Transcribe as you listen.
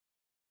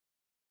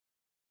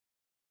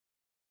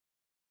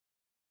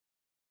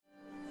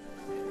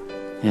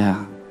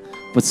Yeah.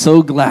 But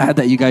so glad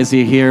that you guys are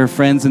here,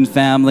 friends and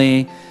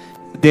family.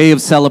 Day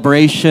of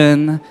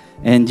celebration,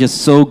 and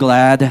just so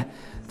glad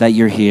that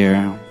you're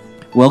here.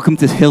 Welcome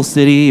to Hill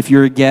City. If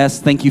you're a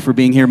guest, thank you for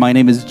being here. My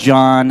name is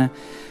John,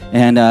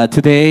 and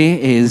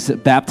today is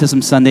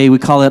Baptism Sunday. We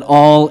call it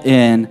All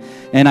In,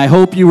 and I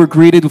hope you were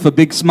greeted with a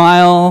big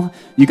smile.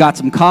 You got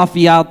some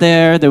coffee out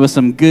there. There was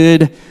some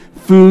good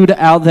food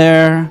out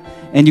there,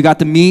 and you got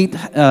to meet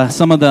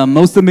some of the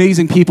most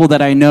amazing people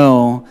that I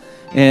know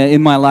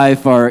in my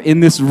life are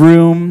in this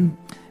room,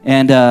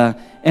 and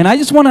I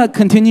just want to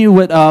continue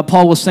what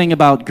Paul was saying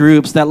about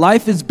groups, that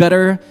life is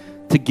better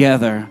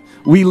together.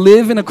 We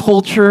live in a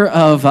culture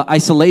of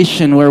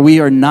isolation where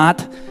we are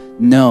not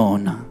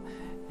known,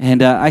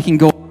 and I can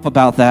go off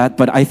about that,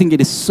 but I think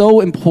it is so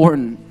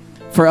important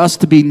for us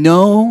to be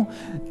known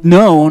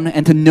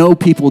and to know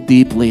people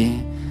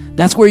deeply.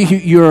 That's where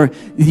you're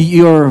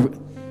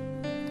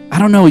I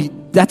don't know,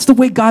 that's the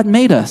way God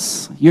made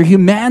us. Your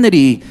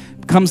humanity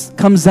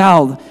comes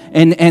out,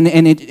 and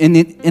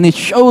it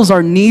shows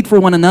our need for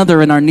one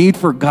another and our need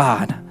for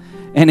God.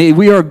 And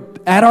we are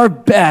at our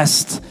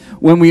best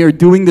when we are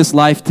doing this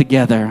life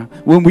together,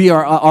 when we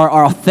are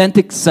our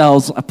authentic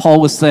selves, Paul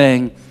was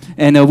saying,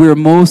 and we are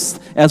most,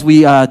 as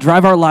we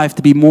drive our life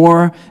to be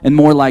more and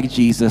more like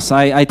Jesus.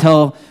 I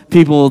tell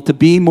people to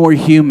be more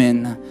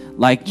human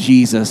like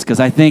Jesus, because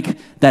I think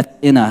that's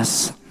in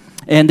us.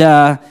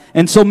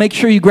 And so make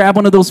sure you grab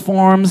one of those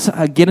forms,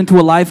 get into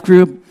a life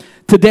group.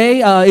 Today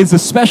is a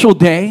special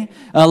day.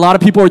 A lot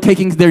of people are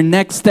taking their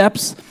next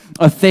steps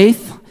of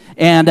faith,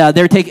 and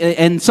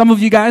and some of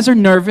you guys are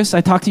nervous.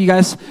 I talked to you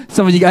guys,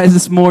 some of you guys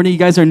this morning. You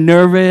guys are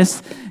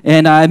nervous,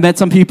 and I met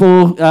some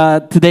people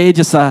today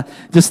just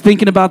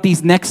thinking about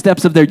these next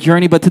steps of their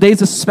journey. But today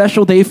is a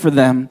special day for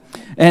them,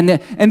 and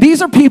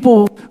these are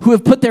people who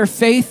have put their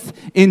faith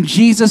in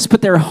Jesus,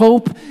 put their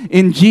hope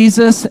in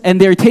Jesus, and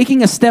they're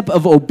taking a step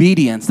of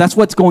obedience. That's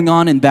what's going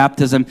on in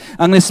baptism.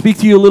 I'm going to speak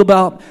to you a little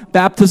about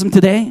baptism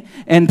today,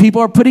 and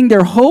people are putting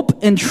their hope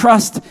and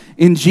trust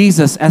in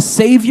Jesus as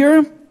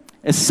Savior,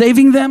 as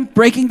saving them,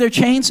 breaking their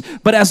chains,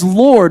 but as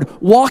Lord,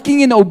 walking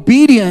in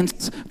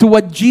obedience to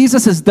what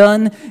Jesus has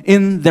done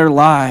in their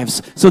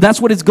lives. So that's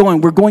what it's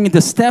going. We're going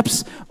into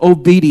steps,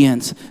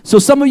 obedience. So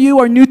some of you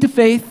are new to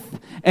faith,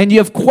 and you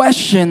have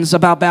questions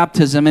about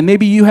baptism, and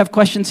maybe you have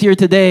questions here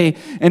today,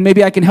 and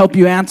maybe I can help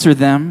you answer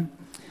them.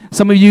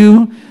 Some of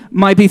you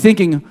might be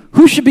thinking,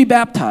 who should be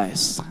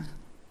baptized?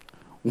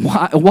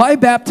 Why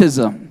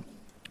baptism,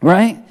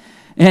 right?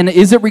 And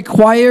is it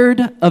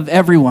required of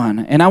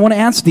everyone? And I want to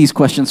answer these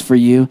questions for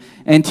you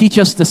and teach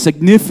us the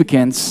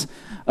significance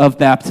of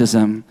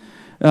baptism.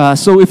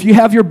 So if you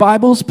have your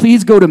Bibles,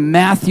 please go to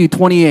Matthew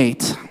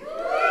 28.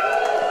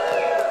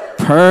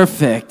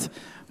 Perfect.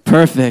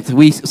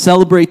 We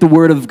celebrate the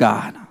Word of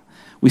God.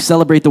 We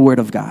celebrate the Word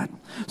of God.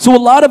 So a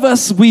lot of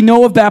us, we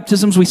know of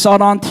baptisms. We saw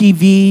it on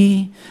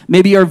TV.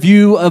 Maybe our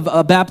view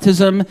of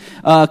baptism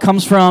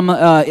comes from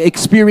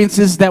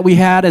experiences that we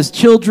had as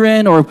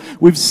children, or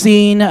we've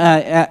seen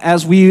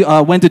as we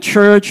went to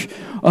church.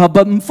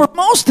 But for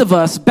most of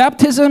us,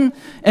 baptism,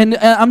 and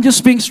I'm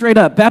just being straight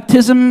up,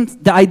 baptism,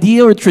 the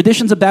idea or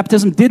traditions of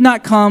baptism did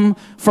not come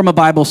from a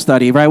Bible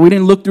study, right? We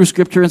didn't look through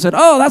Scripture and said,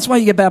 oh, that's why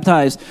you get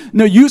baptized.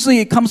 No, usually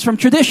it comes from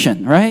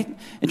tradition, right?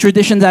 A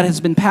tradition that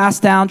has been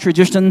passed down,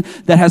 tradition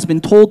that has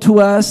been told to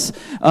us.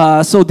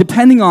 So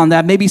depending on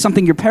that, maybe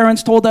something your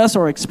parents told us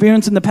or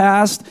experienced in the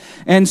past.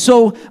 And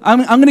so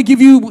I'm going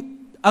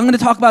to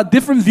talk about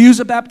different views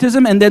of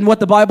baptism and then what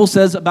the Bible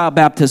says about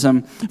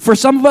baptism. For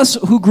some of us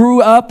who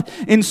grew up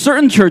in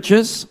certain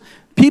churches,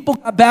 people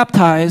got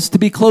baptized to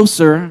be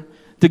closer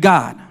to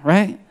God,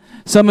 right?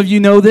 Some of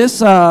you know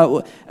this.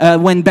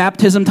 When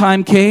baptism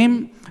time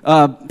came,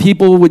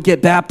 people would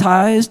get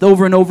baptized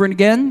over and over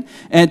again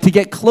and to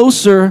get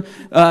closer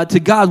to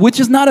God, which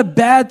is not a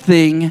bad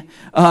thing,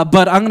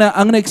 but I'm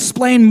gonna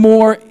explain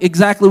more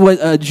exactly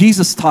what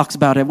Jesus talks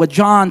about it, what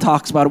John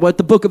talks about it, what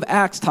the book of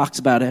Acts talks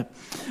about it.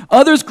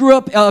 Others grew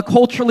up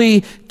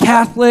culturally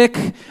Catholic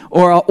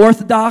or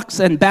Orthodox,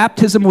 and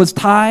baptism was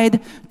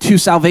tied to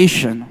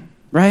salvation,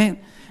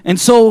 right? And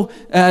so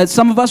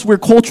some of us, we're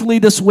culturally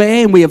this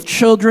way, and we have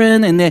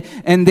children,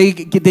 and they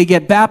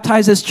get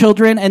baptized as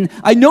children. And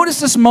I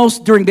notice this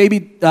most during baby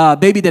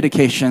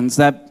dedications,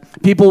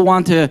 that people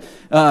want to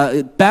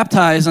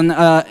baptize, and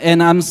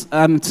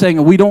I'm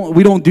saying we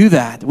don't do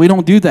that. We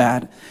don't do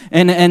that,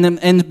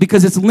 and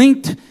because it's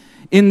linked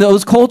in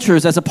those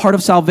cultures as a part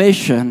of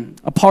salvation,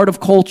 a part of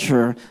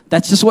culture.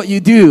 That's just what you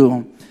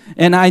do.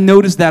 And I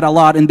noticed that a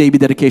lot in baby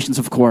dedications,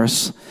 of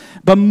course.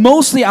 But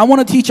mostly I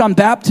want to teach on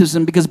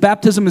baptism because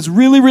baptism is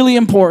really, really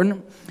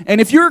important. And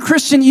if you're a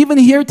Christian even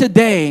here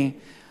today,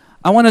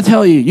 I want to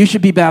tell you, you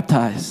should be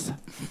baptized.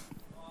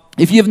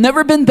 If you've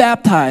never been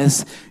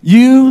baptized,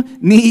 you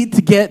need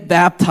to get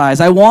baptized.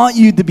 I want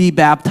you to be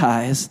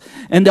baptized.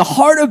 And the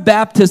heart of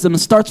baptism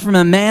starts from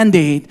a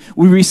mandate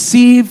we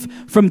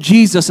receive from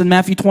Jesus in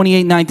Matthew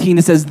 28:19.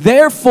 It says,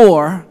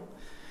 therefore,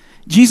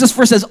 Jesus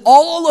first says,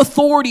 all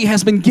authority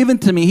has been given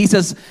to me. He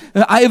says,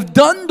 I have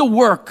done the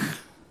work,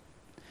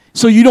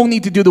 so you don't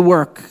need to do the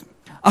work.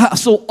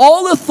 So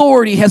all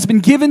authority has been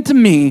given to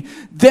me.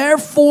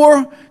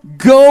 Therefore,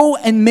 go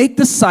and make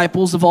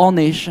disciples of all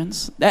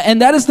nations.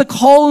 And that is the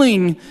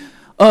calling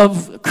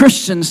of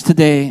Christians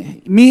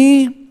today.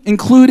 Me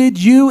included,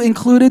 you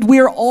included, we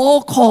are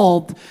all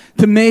called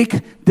to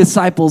make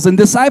disciples. And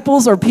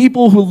disciples are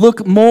people who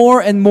look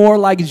more and more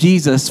like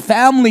Jesus.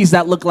 Families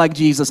that look like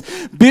Jesus.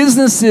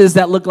 Businesses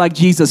that look like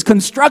Jesus.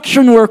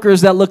 Construction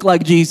workers that look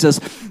like Jesus.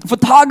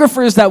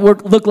 Photographers that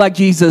look like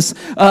Jesus.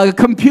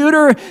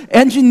 Computer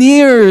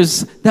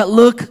engineers that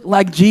look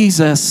like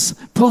Jesus.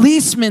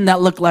 Policemen that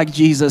look like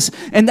Jesus.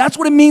 And that's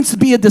what it means to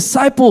be a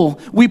disciple.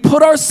 We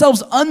put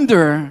ourselves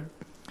under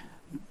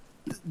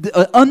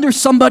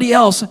somebody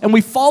else, and we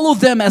follow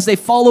them as they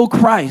follow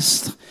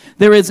Christ.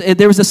 There is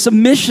a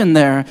submission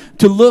there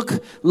to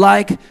look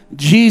like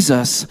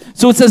Jesus.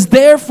 So it says,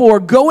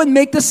 therefore, go and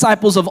make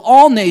disciples of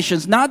all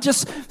nations, not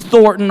just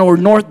Thornton or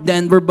North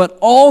Denver, but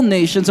all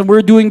nations. And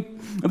we're doing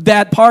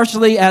that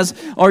partially as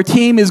our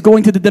team is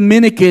going to the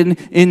Dominican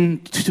in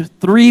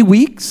 3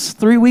 weeks.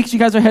 3 weeks, you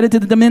guys are headed to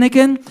the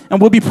Dominican, and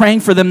we'll be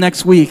praying for them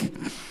next week.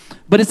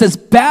 But it says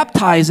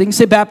baptizing,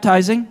 say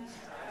baptizing.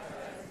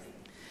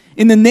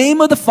 In the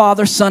name of the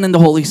Father, Son, and the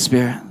Holy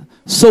Spirit.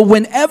 So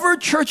whenever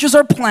churches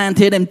are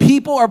planted and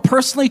people are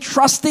personally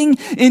trusting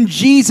in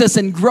Jesus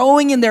and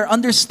growing in their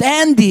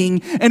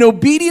understanding and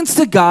obedience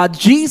to God,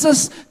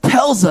 Jesus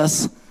tells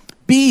us,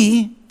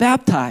 be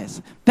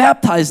baptized.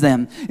 Baptize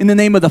them in the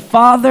name of the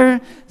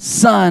Father,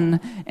 Son,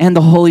 and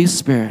the Holy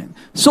Spirit.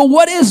 So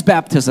what is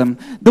baptism?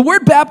 The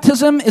word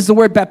baptism is the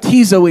word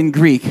baptizo in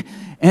Greek.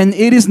 And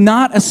it is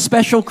not a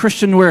special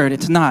Christian word.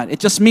 It's not. It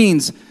just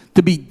means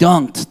to be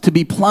dunked, to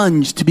be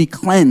plunged, to be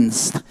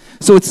cleansed.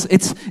 So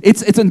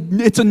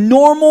it's a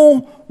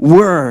normal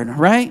word,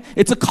 right?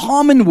 It's a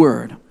common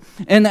word.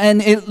 And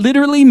it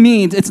literally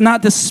means, it's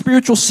not the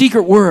spiritual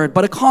secret word,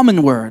 but a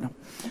common word.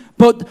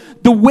 But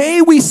the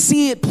way we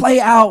see it play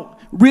out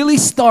really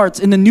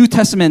starts in the New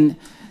Testament,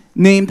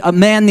 a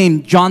man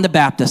named John the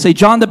Baptist. Say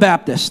John the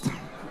Baptist.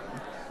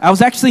 I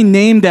was actually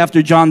named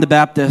after John the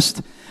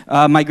Baptist.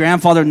 My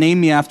grandfather named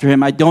me after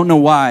him. I don't know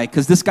why,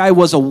 because this guy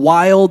was a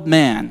wild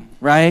man,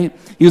 right?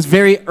 He was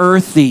very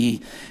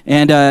earthy,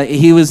 and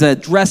he was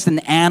dressed in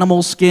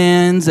animal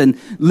skins and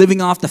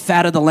living off the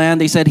fat of the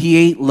land. They said he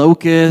ate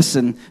locusts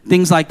and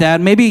things like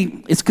that.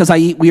 Maybe it's because I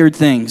eat weird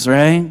things,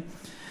 right?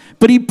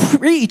 But he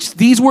preached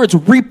these words,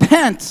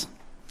 repent,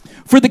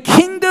 for the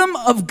kingdom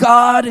of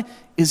God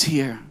is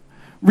here.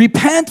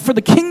 Repent, for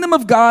the kingdom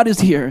of God is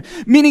here.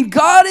 Meaning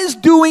God is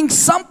doing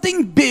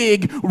something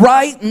big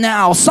right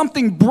now,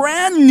 something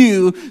brand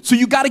new. So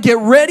you got to get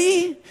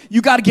ready,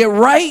 you got to get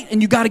right,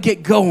 and you got to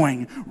get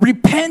going.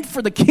 Repent,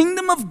 for the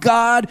kingdom of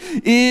God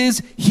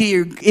is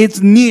here. It's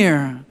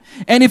near.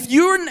 And if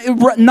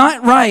you're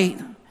not right,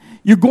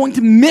 you're going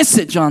to miss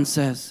it, John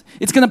says.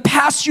 It's going to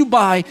pass you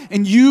by,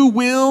 and you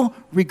will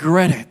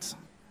regret it.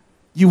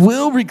 You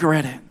will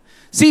regret it.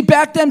 See,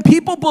 back then,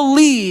 people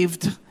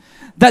believed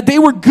that they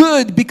were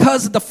good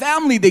because of the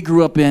family they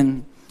grew up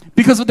in,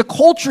 because of the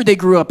culture they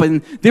grew up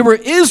in. They were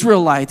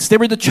Israelites. They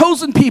were the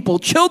chosen people,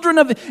 children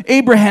of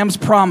Abraham's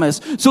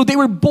promise. So they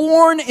were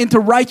born into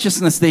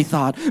righteousness, they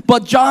thought.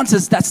 But John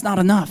says that's not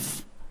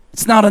enough.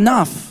 It's not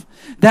enough.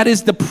 That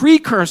is the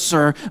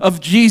precursor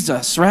of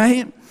Jesus,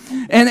 right?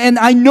 And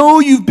I know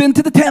you've been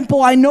to the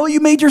temple. I know you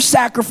made your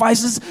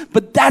sacrifices,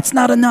 but that's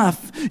not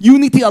enough. You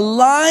need to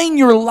align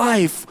your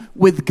life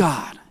with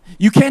God.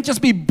 You can't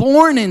just be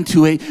born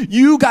into it.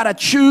 You got to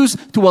choose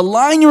to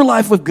align your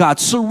life with God,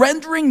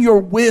 surrendering your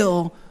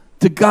will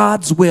to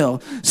God's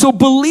will. So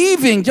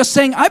believing, just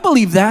saying, I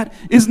believe that,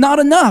 is not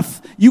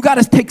enough. You got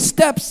to take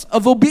steps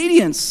of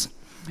obedience.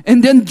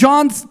 And then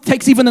John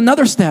takes even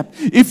another step.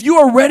 If you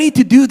are ready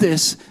to do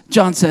this,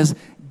 John says,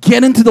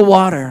 get into the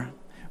water.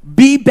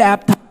 Be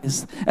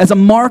baptized as a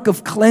mark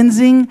of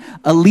cleansing,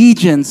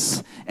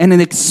 allegiance, and an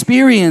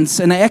experience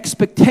and an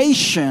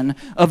expectation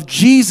of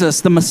Jesus,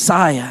 the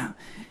Messiah.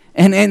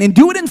 And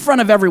do it in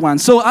front of everyone.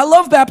 So I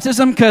love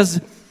baptism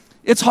because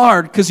it's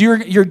hard, because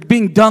you're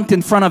being dunked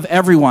in front of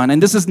everyone.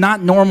 And this is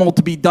not normal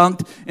to be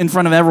dunked in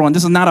front of everyone.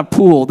 This is not a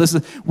pool.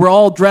 We're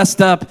all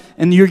dressed up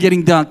and you're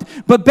getting dunked.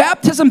 But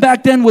baptism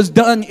back then was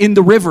done in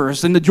the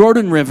rivers, in the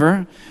Jordan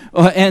River.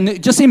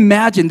 And just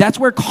imagine, that's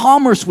where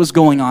commerce was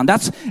going on.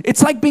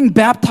 It's like being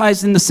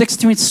baptized in the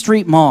 16th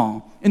Street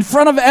Mall, in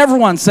front of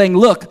everyone, saying,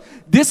 look,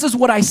 this is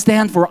what I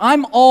stand for.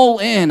 I'm all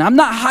in. I'm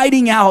not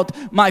hiding out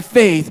my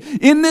faith.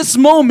 In this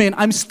moment,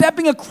 I'm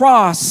stepping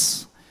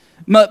across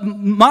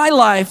my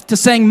life to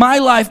saying my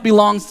life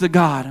belongs to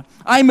God.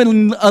 I'm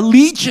in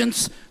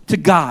allegiance to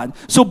God.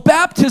 So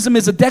baptism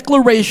is a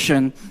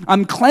declaration.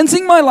 I'm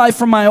cleansing my life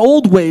from my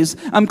old ways.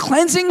 I'm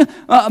cleansing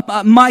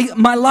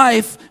my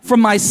life from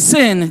my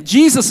sin.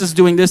 Jesus is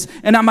doing this,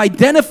 and I'm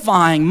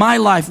identifying my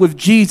life with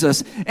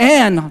Jesus.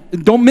 And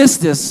don't miss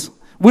this.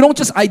 We don't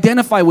just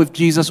identify with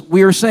Jesus.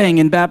 We are saying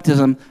in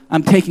baptism,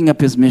 I'm taking up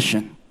his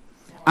mission.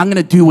 I'm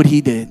going to do what he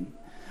did.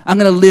 I'm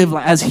going to live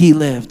as he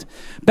lived.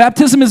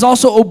 Baptism is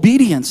also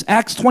obedience.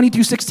 Acts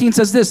 22:16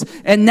 says this,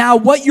 and now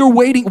what are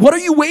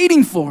you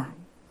waiting for?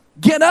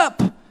 Get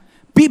up,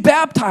 Be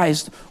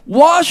baptized.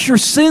 Wash your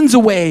sins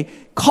away.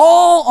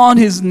 Call on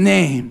his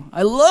name.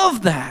 I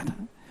love that.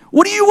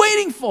 What are you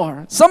waiting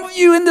for? Some of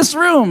you in this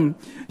room,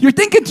 you're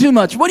thinking too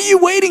much. What are you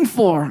waiting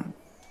for?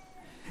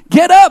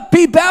 Get up,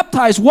 be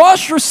baptized,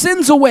 wash your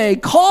sins away,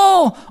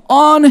 call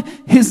on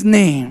his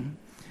name.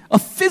 A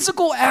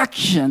physical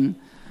action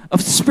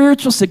of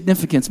spiritual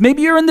significance.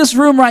 Maybe you're in this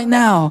room right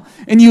now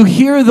and you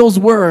hear those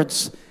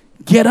words.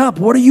 Get up,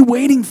 what are you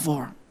waiting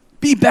for?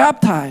 Be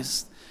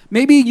baptized.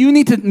 Maybe you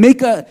need to make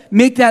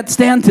that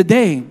stand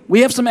today.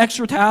 We have some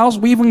extra towels.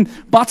 We even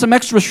bought some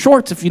extra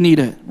shorts if you need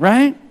it,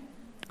 right?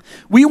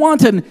 We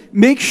want to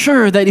make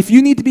sure that if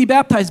you need to be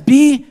baptized,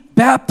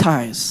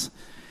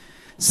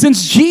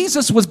 Since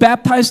Jesus was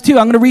baptized too,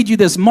 I'm going to read you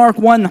this, Mark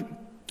 1,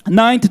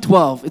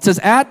 9-12. It says,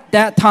 at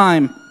that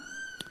time,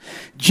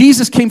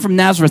 Jesus came from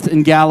Nazareth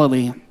in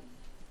Galilee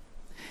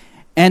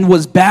and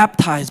was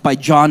baptized by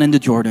John in the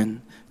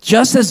Jordan.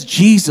 Just as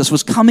Jesus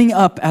was coming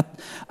up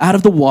out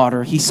of the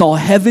water, he saw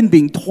heaven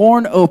being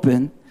torn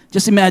open.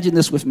 Just imagine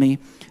this with me.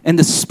 And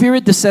the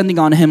Spirit descending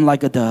on him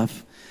like a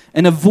dove.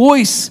 And a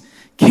voice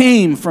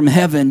came from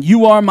heaven,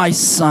 you are my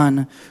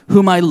Son,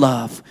 whom I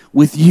love.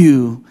 With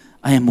you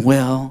I am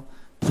well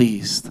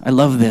pleased. I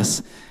love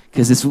this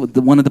because it's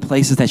one of the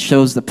places that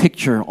shows the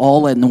picture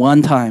all at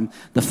one time,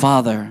 the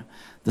Father,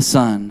 the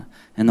Son,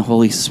 and the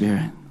Holy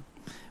Spirit.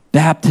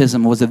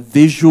 Baptism was a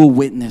visual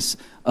witness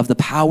of the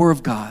power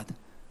of God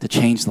to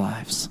change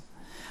lives.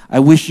 I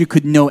wish you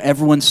could know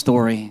everyone's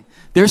story.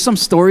 There's some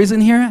stories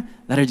in here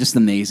that are just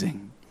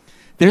amazing.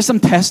 There's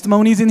some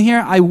testimonies in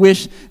here I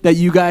wish that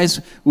you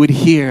guys would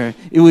hear.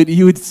 You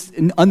would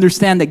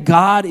understand that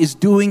God is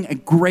doing a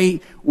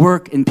great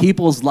work in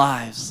people's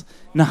lives.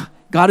 No,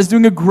 God is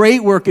doing a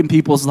great work in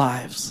people's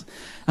lives.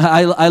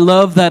 I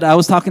love that. I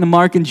was talking to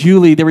Mark and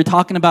Julie. They were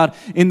talking about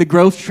in the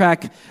Growth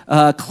Track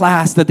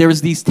class that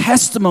there's these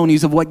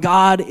testimonies of what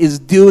God is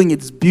doing.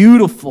 It's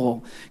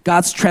beautiful.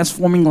 God's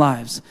transforming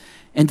lives.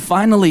 And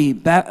finally,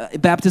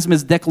 baptism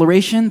is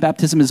declaration,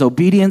 baptism is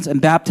obedience,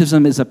 and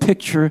baptism is a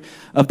picture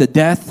of the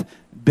death,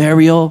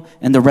 burial,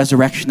 and the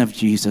resurrection of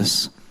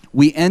Jesus.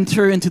 We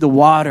enter into the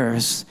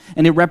waters,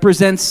 and it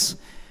represents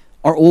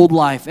our old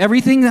life.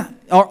 Everything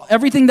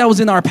that was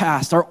in our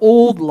past, our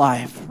old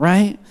life,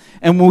 right?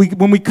 And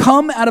when we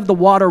come out of the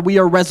water, we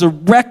are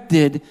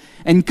resurrected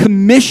and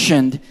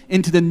commissioned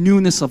into the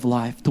newness of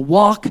life, to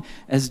walk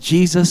as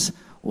Jesus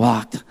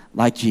walked,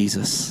 like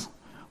Jesus.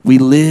 We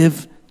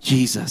live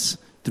Jesus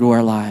through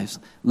our lives,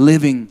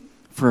 living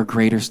for a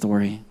greater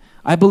story.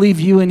 I believe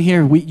you in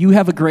here, you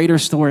have a greater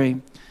story.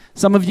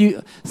 Some of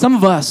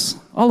us,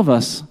 all of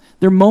us,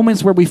 there are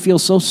moments where we feel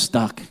so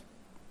stuck,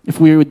 if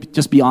we would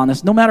just be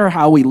honest, no matter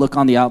how we look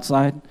on the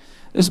outside.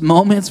 There's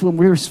moments when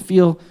we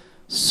feel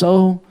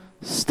so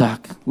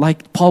stuck.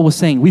 Like Paul was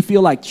saying, we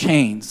feel like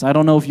chains. I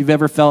don't know if you've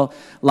ever felt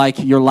like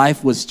your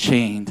life was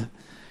chained,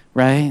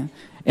 right?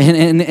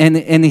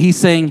 And he's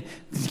saying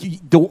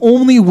the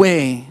only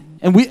way,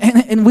 and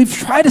we've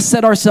tried to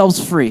set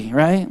ourselves free,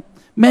 right?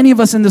 Many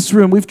of us in this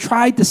room, we've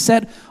tried to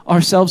set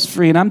ourselves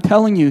free. And I'm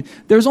telling you,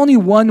 there's only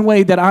one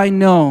way that I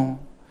know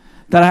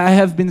that I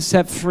have been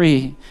set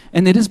free,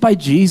 and it is by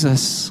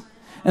Jesus.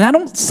 And I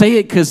don't say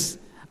it because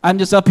I'm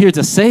just up here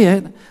to say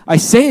it. I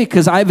say it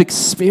because I've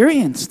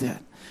experienced it.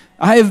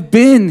 I have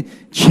been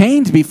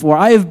chained before.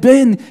 I have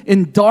been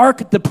in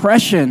dark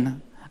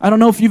depression. I don't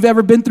know if you've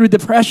ever been through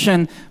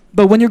depression,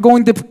 but when you're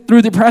going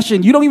through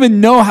depression, you don't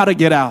even know how to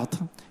get out.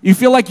 You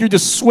feel like you're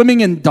just swimming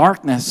in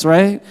darkness,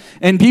 right?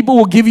 And people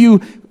will give you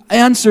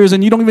answers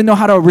and you don't even know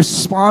how to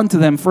respond to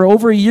them. For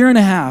over a year and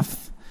a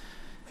half,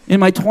 in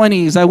my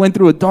 20s, I went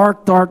through a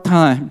dark, dark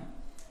time.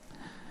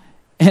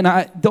 And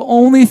the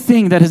only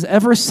thing that has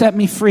ever set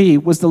me free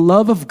was the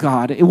love of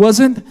God. It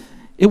wasn't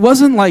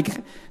like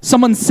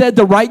someone said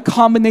the right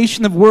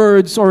combination of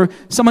words or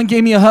someone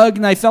gave me a hug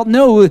and I felt,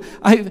 no,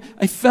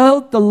 I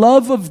felt the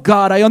love of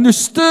God. I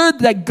understood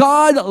that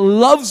God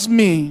loves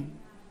me.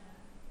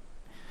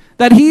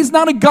 That He's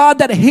not a God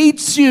that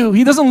hates you.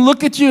 He doesn't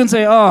look at you and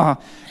say, oh,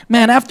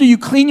 man, after you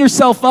clean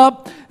yourself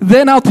up,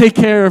 then I'll take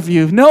care of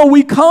you. No,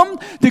 we come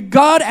to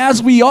God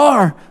as we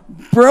are,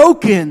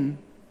 broken.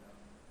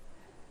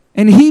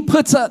 And He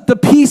puts the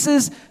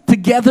pieces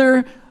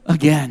together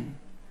again.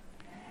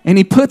 And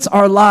He puts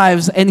our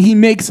lives and He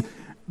makes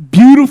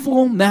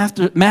beautiful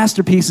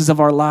masterpieces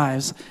of our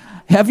lives.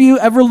 Have you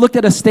ever looked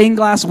at a stained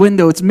glass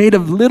window? It's made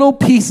of little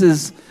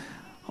pieces,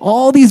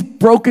 all these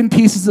broken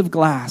pieces of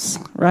glass,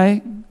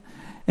 right?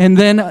 And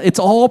then it's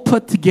all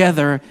put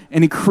together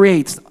and it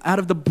creates out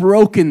of the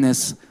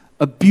brokenness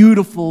a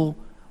beautiful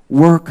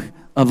work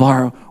of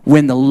art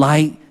when the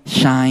light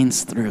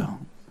shines through.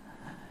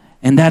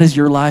 And that is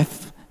your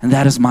life and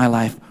that is my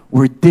life.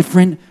 We're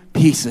different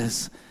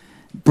pieces,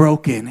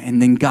 broken, and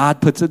then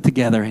God puts it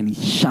together and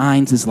He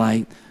shines His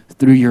light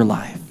through your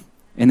life.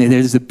 And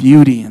there's a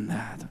beauty in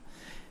that.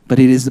 But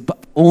it is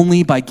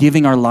only by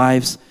giving our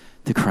lives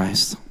to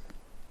Christ.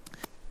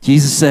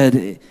 Jesus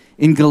said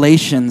in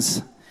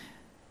Galatians,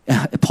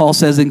 Paul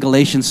says in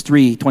Galatians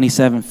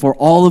 3:27, for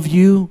all of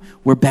you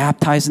were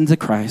baptized into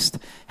Christ,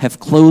 have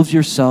clothed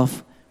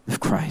yourself with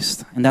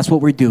Christ. And that's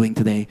what we're doing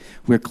today.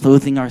 We're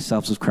clothing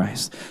ourselves with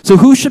Christ. So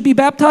who should be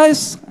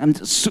baptized?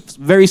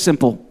 Very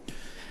simple.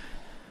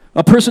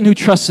 A person who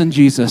trusts in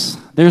Jesus.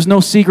 There's no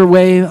secret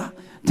way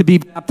to be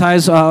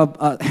baptized.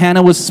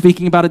 Hannah was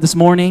speaking about it this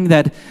morning,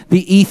 that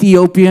the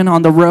Ethiopian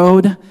on the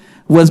road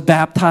was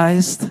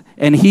baptized,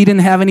 and he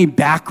didn't have any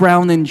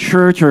background in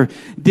church or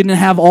didn't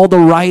have all the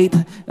right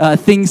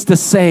things to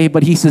say,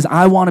 but he says,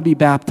 I want to be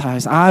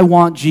baptized. I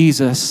want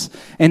Jesus.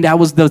 And that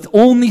was the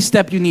only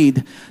step you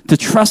need to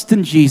trust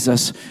in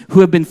Jesus,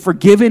 who have been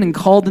forgiven and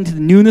called into the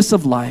newness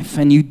of life,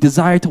 and you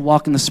desire to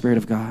walk in the Spirit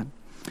of God.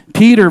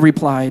 Peter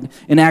replied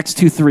in Acts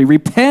 2:3,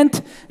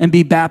 repent and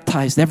be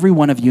baptized, every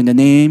one of you, in the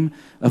name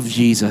of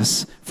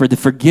Jesus, for the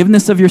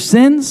forgiveness of your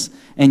sins,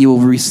 and you will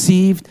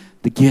receive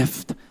the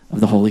gift of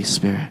the Holy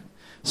Spirit.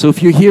 So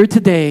if you're here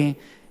today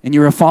and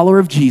you're a follower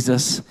of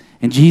Jesus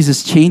and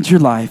Jesus changed your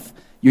life,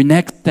 your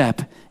next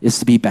step is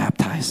to be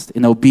baptized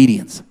in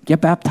obedience.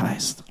 Get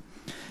baptized.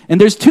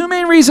 And there's two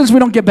main reasons we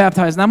don't get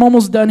baptized, and I'm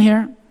almost done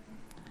here.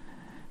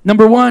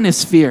 Number one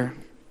is fear.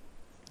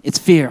 It's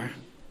fear.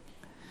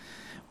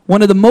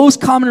 One of the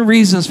most common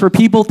reasons for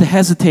people to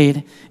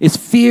hesitate is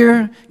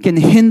fear can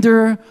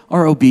hinder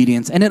our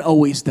obedience, and it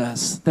always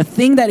does. The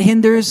thing that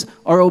hinders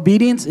our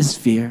obedience is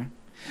fear.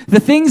 The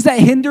things that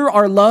hinder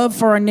our love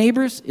for our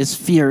neighbors is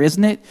fear,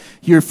 isn't it?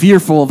 You're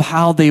fearful of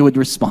how they would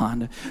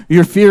respond.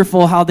 You're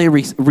fearful how they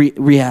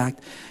react.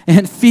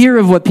 And fear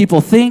of what people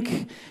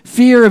think.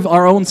 Fear of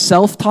our own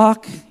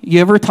self-talk.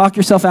 You ever talk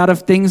yourself out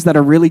of things that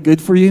are really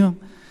good for you?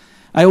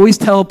 I always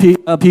tell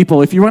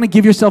people, if you want to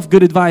give yourself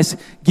good advice,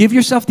 give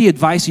yourself the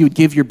advice you would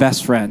give your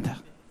best friend.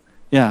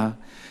 Yeah.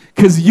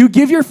 Because you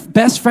give your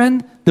best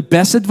friend the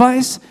best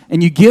advice,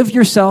 and you give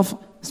yourself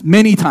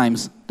many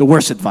times the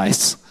worst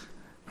advice.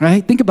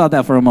 Right? Think about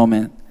that for a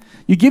moment.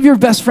 You give your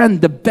best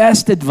friend the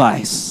best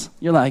advice.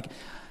 You're like,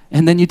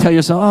 and then you tell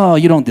yourself, oh,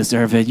 you don't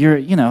deserve it.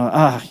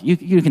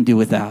 You can do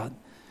without.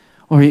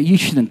 Or you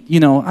shouldn't,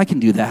 I can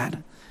do that.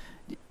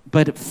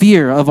 But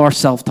fear of our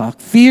self-talk,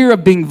 fear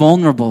of being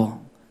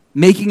vulnerable,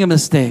 making a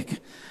mistake.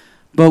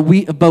 But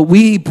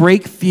we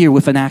break fear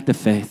with an act of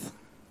faith.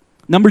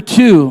 Number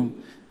two,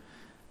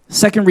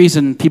 second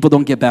reason people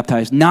don't get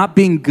baptized, not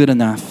being good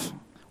enough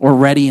or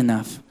ready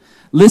enough.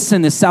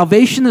 Listen, if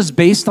salvation is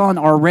based on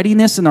our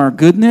readiness and our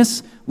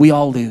goodness, we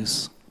all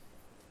lose.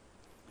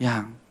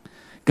 Yeah.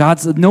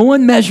 No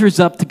one measures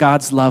up to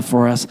God's love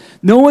for us.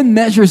 No one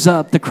measures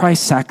up to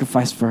Christ's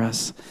sacrifice for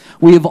us.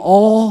 We have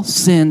all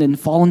sinned and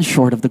fallen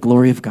short of the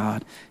glory of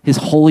God, His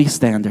holy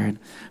standard.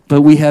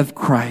 But we have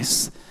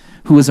Christ,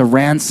 who is a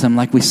ransom,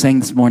 like we sang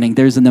this morning.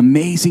 There's an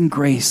amazing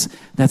grace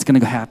that's going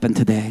to happen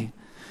today.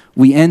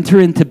 We enter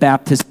into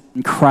baptism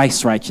in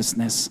Christ's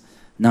righteousness,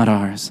 not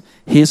ours.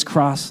 His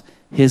cross,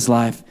 His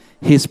life,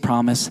 His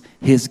promise,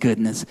 His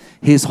goodness,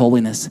 His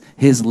holiness,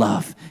 His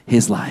love,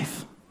 His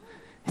life.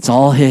 It's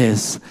all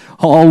His.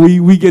 All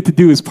we get to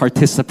do is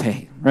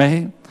participate,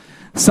 right?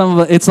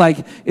 It's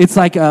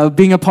like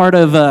being a part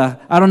of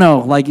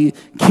like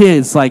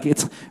kids. Like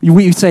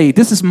we say,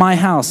 this is my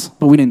house,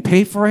 but we didn't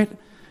pay for it.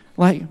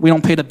 Like we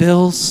don't pay the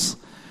bills.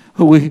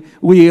 We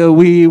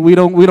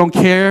don't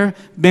care.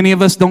 Many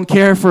of us don't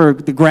care for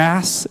the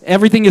grass.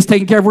 Everything is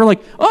taken care of. We're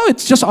like, oh,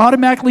 it's just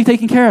automatically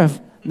taken care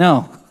of.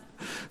 No.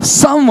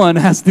 Someone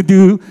has to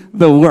do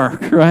the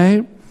work,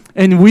 right?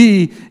 And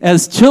we,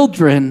 as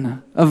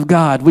children of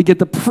God, we get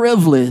the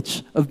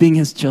privilege of being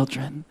His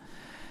children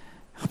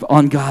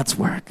on God's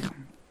work.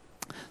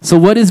 So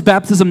what is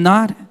baptism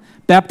not?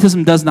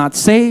 Baptism does not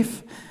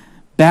save.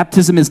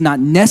 Baptism is not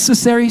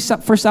necessary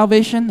for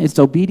salvation. It's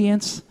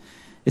obedience.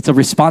 It's a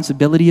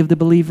responsibility of the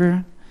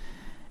believer.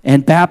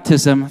 And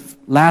baptism,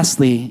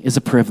 lastly, is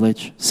a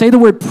privilege. Say the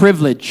word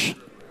privilege.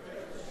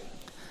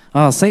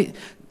 Oh, say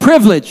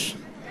privilege.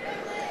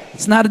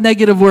 It's not a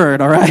negative word,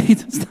 all right?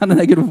 It's not a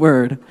negative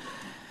word.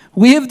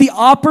 We have the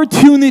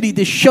opportunity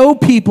to show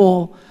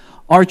people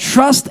our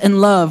trust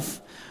and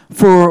love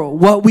for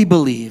what we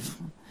believe.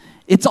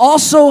 It's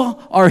also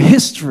our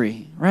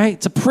history, right?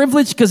 It's a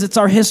privilege because it's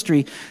our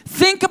history.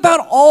 Think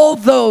about all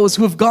those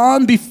who have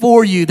gone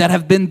before you that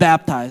have been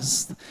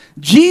baptized.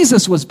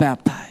 Jesus was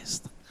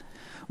baptized.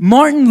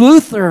 Martin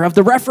Luther of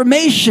the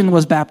Reformation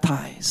was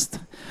baptized.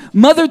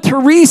 Mother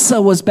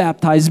Teresa was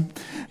baptized.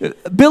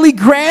 Billy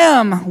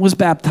Graham was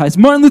baptized.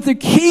 Martin Luther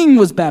King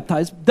was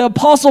baptized. The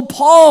Apostle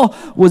Paul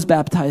was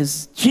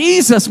baptized.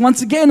 Jesus,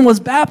 once again, was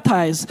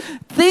baptized.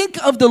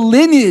 Think of the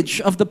lineage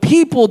of the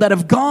people that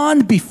have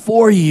gone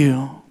before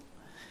you.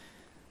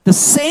 The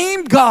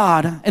same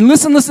God, and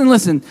listen,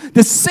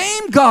 the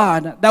same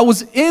God that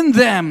was in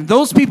them,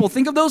 those people,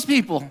 think of those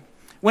people.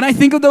 When I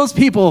think of those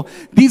people,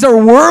 these are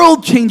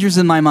world changers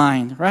in my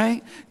mind,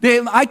 right?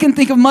 I can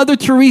think of Mother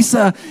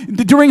Teresa.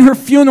 During her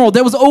funeral,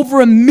 there was over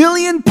 1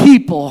 million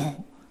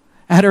people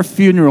at her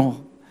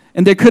funeral,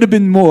 and there could have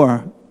been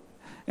more.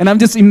 And I'm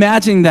just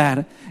imagining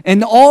that.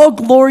 And all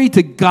glory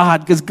to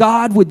God, because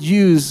God would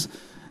use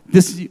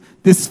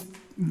this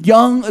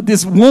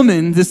this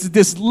woman,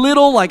 this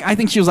little, like, I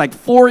think she was like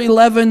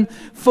 4'11"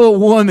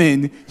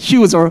 woman.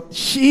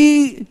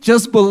 She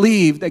just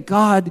believed that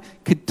God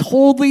could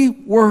totally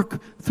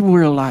work through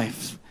her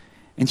life.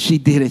 And she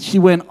did it. She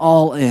went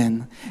all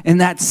in.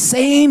 And that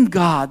same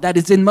God that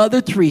is in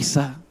Mother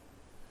Teresa,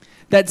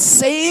 that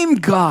same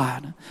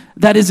God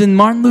that is in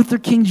Martin Luther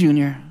King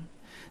Jr.,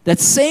 that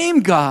same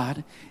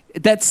God,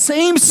 that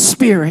same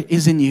Spirit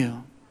is in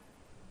you.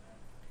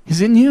 Is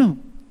in you.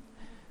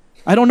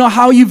 I don't know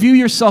how you view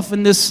yourself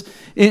in this,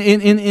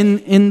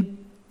 in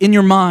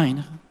your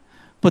mind,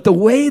 but the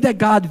way that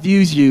God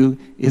views you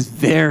is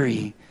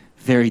very,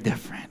 very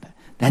different.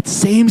 That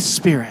same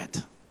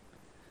Spirit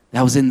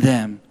that was in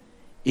them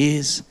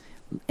is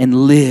and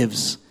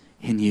lives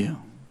in you.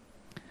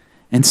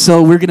 And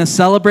so we're going to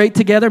celebrate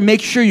together.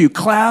 Make sure you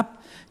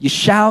clap, you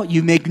shout,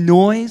 you make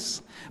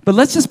noise. But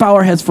let's just bow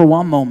our heads for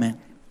one moment.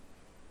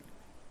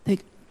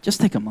 Just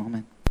take a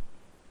moment.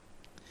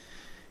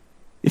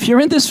 If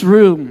you're in this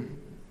room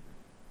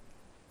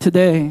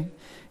today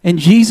and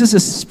Jesus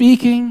is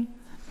speaking,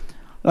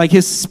 like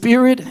His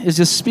Spirit is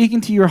just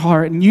speaking to your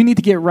heart, and you need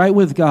to get right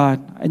with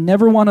God, I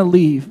never want to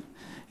leave,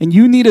 and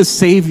you need a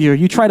Savior,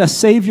 you try to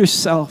save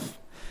yourself,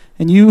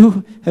 and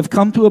you have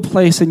come to a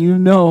place and you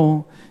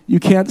know you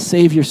can't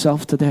save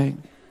yourself today,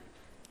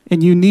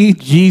 and you need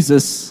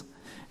Jesus.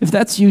 If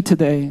that's you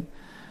today,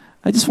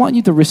 I just want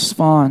you to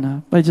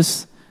respond by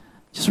just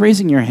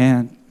raising your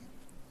hand.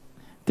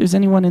 If there's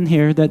anyone in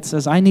here that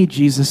says, I need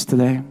Jesus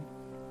today.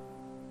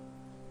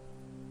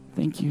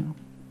 Thank you.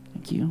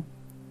 Thank you.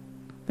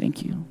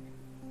 Thank you.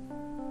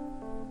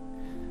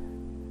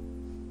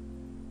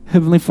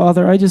 Heavenly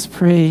Father, I just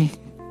pray,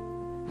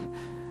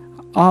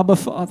 Abba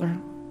Father,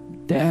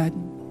 Dad,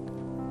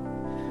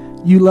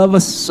 you love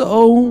us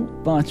so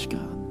much,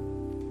 God,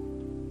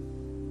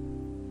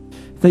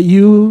 that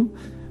you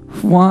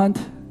want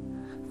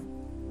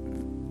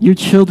your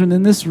children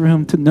in this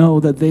room to know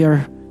that they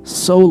are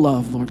so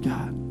loved, Lord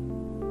God.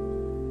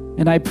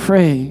 And I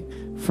pray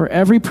for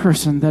every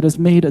person that has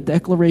made a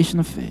declaration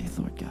of faith,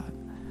 Lord God,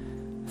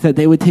 that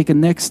they would take a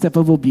next step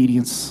of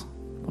obedience,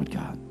 Lord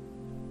God.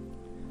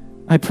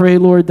 I pray,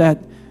 Lord,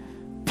 that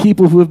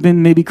people who have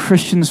been maybe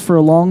Christians for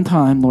a long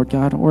time, Lord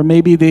God, or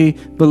maybe they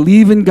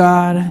believe in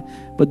God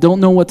but don't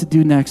know what to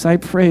do next, I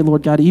pray,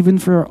 Lord God, even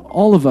for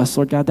all of us,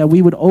 Lord God, that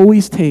we would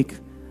always take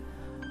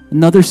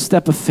another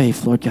step of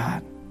faith, Lord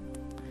God,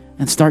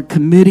 and start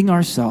committing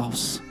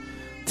ourselves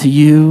to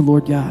you,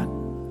 Lord God.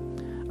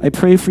 I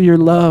pray for your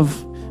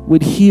love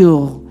would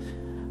heal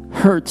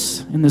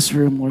hurts in this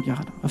room, Lord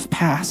God, of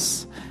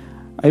past.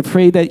 I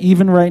pray that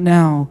even right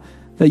now,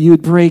 that you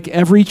would break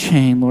every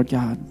chain, Lord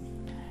God,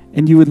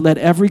 and you would let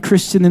every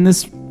Christian in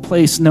this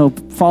place know,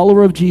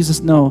 follower of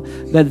Jesus know,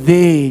 that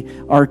they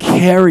are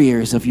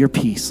carriers of your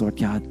peace, Lord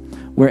God.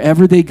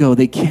 Wherever they go,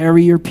 they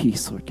carry your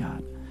peace, Lord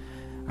God.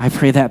 I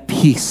pray that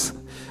peace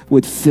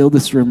would fill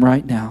this room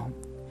right now.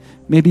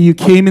 Maybe you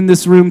came in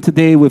this room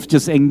today with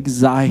just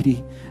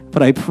anxiety,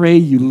 but I pray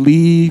you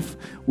leave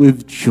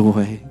with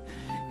joy.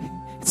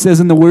 It says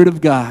in the Word of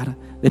God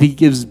that He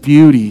gives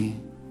beauty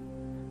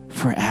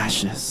for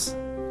ashes.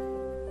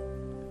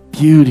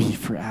 Beauty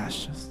for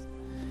ashes.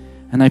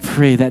 And I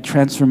pray that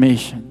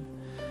transformation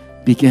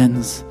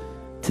begins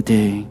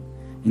today.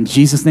 In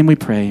Jesus' name we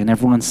pray. And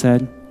everyone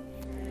said,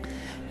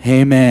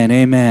 amen,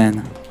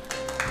 amen.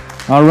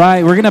 All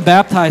right, we're going to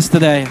baptize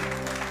today.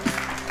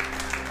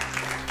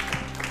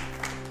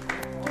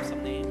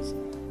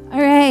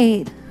 All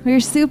right, we're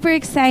super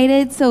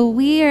excited. So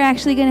we are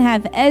actually going to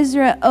have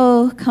Ezra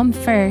O come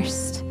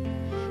first.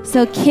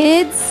 So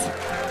kids,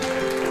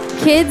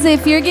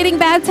 if you're getting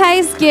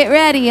baptized, get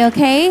ready,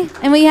 okay?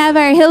 And we have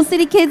our Hill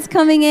City kids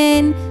coming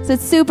in, so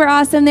it's super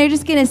awesome. They're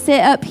just going to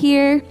sit up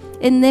here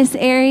in this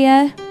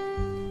area.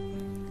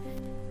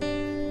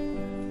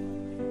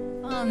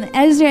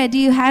 Ezra, do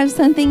you have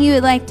something you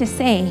would like to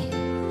say?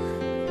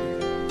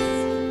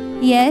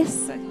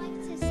 Yes? I'd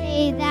like to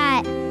say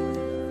that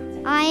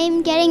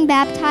I'm getting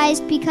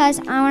baptized because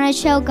I want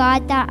to show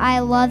God that I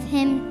love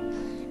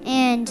Him,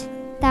 and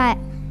that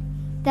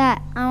I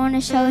want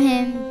to show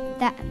Him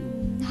that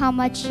how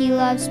much He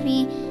loves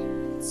me.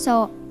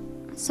 So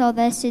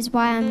this is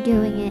why I'm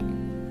doing it.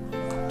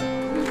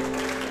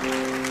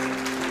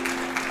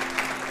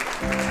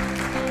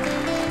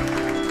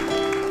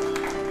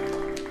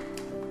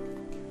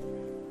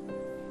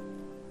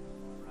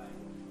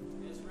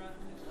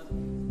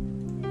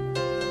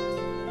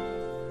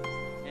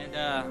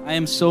 I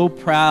am so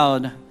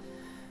proud.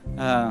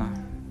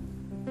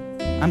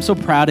 I'm so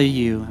proud of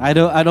you. I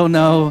don't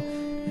know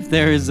if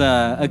there is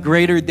a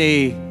greater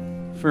day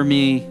for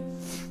me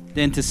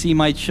than to see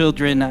my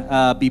children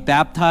be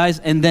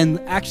baptized and then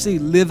actually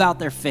live out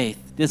their faith.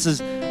 This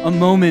is a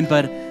moment,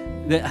 but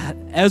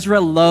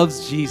Ezra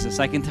loves Jesus.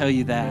 I can tell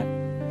you that.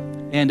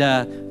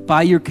 And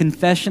by your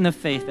confession of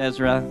faith,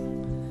 Ezra,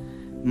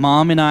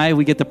 Mom and I,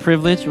 we get the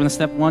privilege. You want to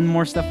step one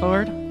more step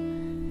forward?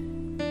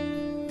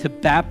 To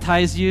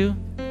baptize you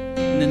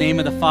in the name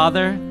of the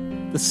Father,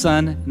 the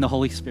Son, and the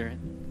Holy Spirit.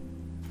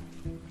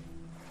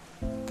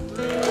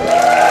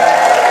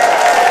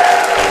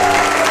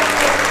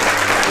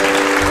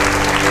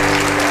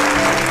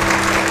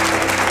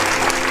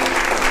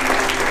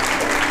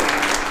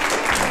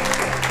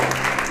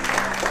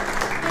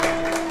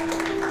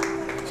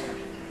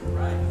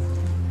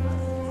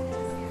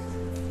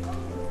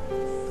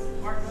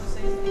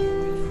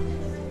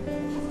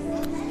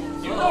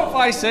 know if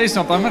I say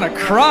something, I'm gonna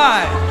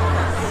cry.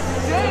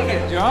 Dang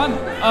it, John.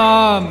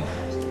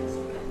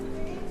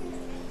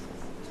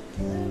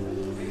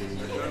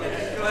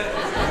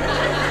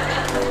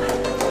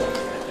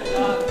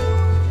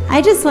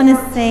 I just want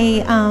to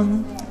say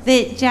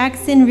that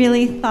Jackson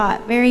really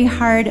thought very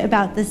hard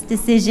about this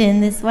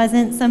decision. This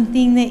wasn't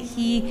something that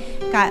he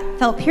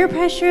felt peer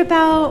pressure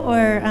about,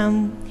 or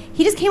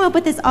he just came up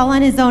with this all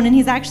on his own, and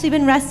he's actually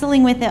been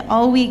wrestling with it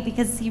all week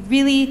because he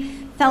really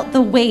felt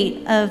the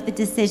weight of the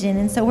decision.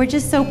 And so we're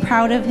just so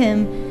proud of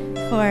him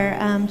for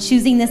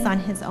choosing this on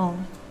his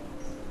own.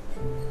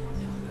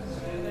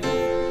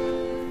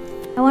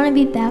 I want to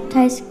be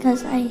baptized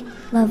because I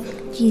love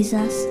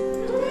Jesus.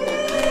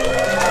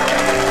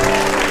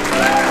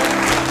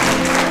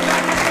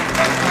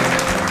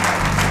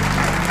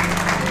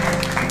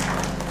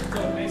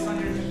 Based on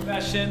your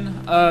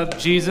confession of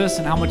Jesus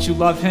and how much you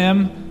love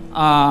him,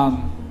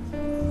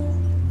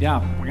 yeah,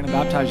 we're going to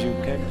baptize you,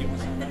 okay? Do you want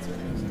to say that's okay?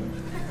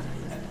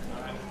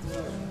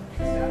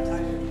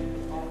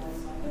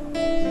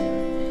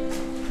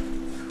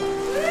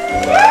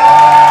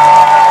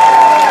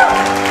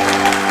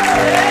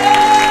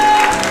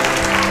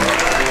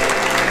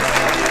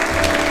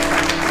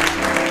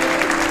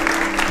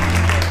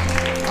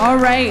 All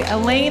right,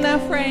 Elena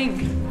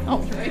Frank. Oh,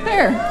 right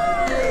there.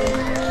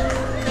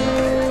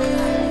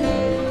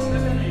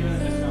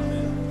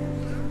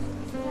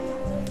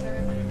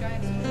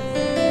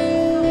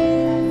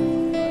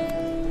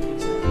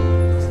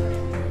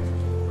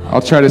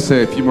 I'll try to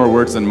say a few more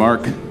words than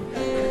Mark.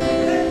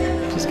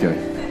 Just kidding.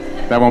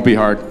 That won't be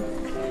hard.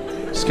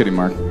 Just kidding,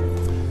 Mark.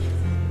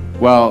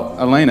 Well,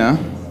 Elena,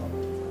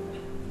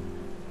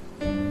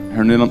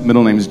 her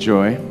middle name is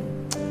Joy,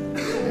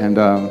 and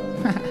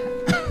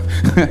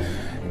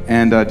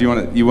and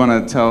do you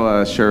want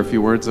to share a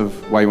few words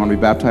of why you want to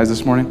be baptized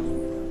this morning?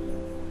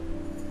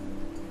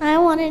 I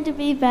wanted to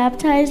be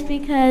baptized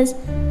because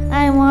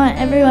I want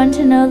everyone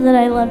to know that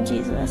I love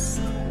Jesus.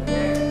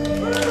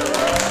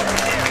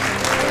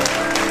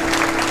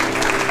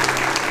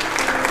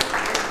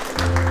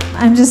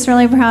 I'm just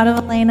really proud of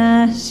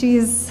Elena.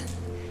 She's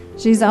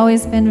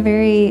always been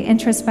very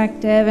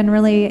introspective and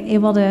really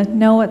able to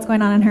know what's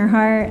going on in her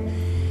heart.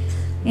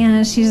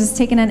 And she's just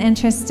taken an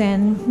interest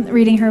in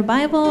reading her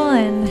Bible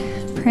and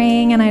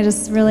praying, and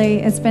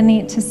it's been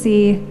neat to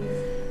see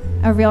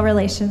a real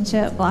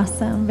relationship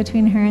blossom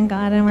between her and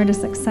God, and we're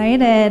just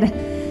excited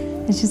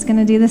that she's going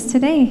to do this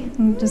today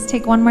and just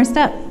take one more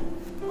step.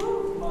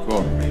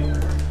 Cool.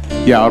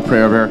 Yeah, I'll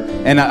pray over her.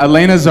 And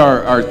Elena's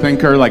our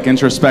thinker, like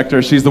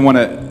introspector. She's the one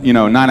at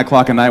 9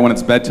 o'clock at night when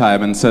it's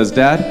bedtime and says,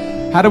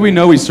 "Dad, how do we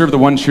know we serve the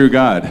one true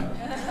God?"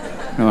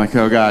 I'm like,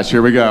 oh gosh,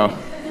 here we go.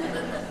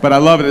 But I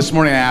love it. This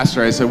morning I asked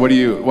her, I said, why do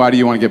you want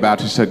to get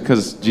baptized? She said,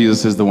 because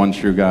Jesus is the one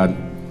true God.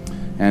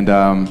 And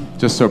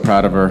just so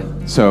proud of her.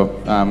 So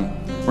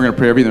we're going to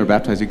pray everything we're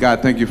baptized.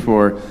 God, thank you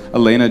for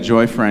Elena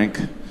Joy Frank,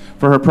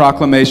 for her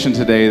proclamation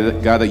today,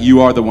 that God, that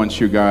you are the one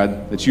true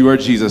God, that you are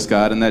Jesus,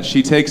 God, and that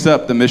she takes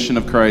up the mission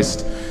of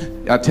Christ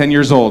at 10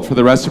 years old for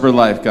the rest of her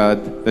life,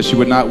 God, that she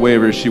would not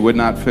waver, she would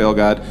not fail,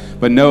 God,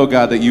 but know,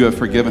 God, that you have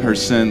forgiven her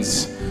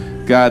sins,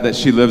 God, that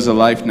she lives a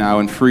life now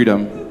in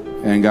freedom.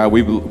 And God,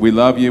 we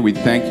love you. We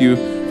thank you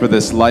for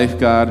this life,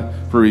 God,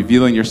 for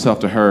revealing yourself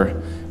to her.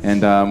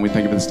 And we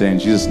thank you for this day in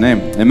Jesus' name.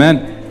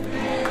 Amen.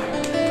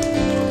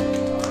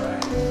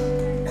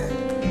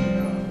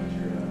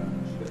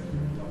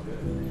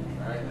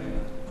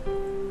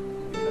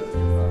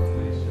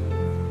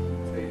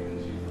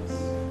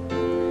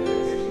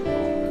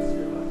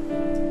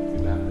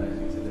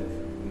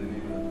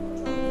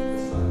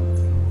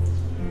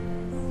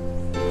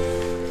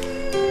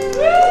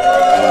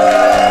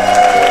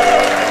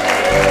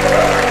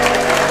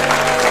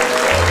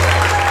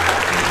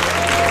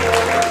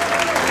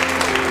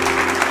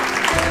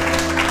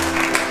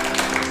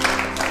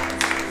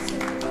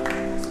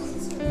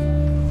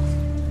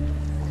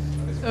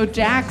 So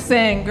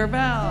Jackson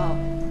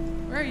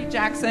Gerbel. Where are you,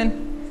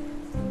 Jackson?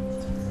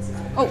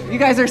 Oh, you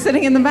guys are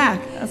sitting in the back.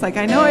 I was like,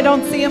 I know I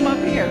don't see him up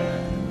here.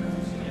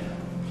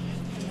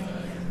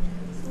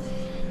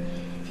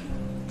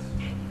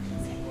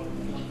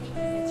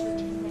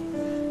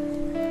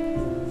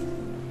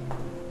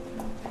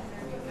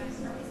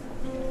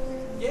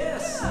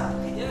 Yes.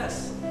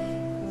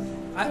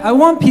 I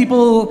want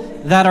people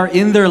that are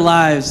in their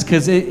lives,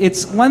 because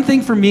it's one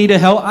thing for me to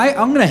help.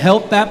 I'm going to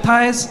help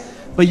baptize,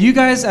 but you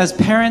guys as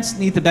parents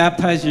need to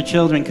baptize your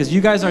children, because you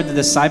guys are the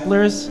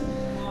disciplers,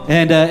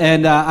 and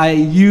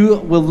you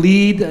will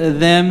lead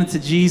them to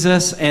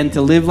Jesus and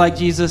to live like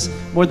Jesus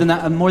more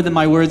than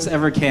my words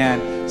ever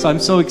can. So I'm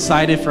so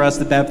excited for us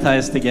to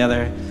baptize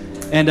together.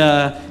 And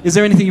is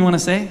there anything you want to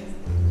say?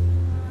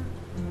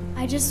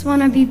 I just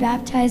want to be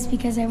baptized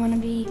because I want to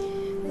be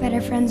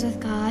better friends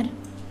with God.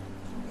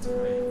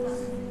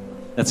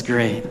 That's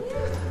great.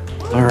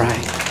 All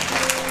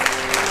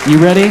right. You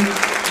ready?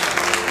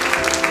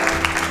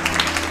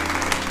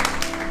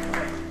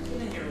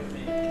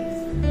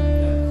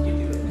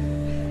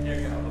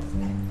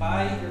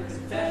 By your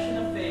confession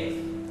of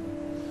faith,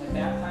 I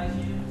baptize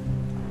you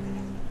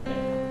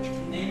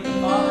in the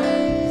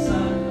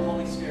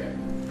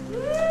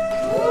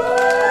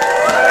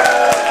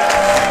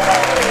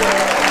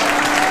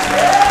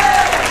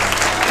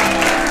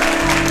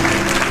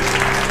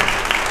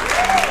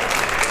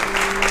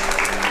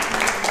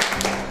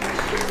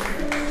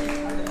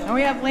And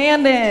we have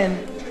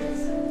Landon.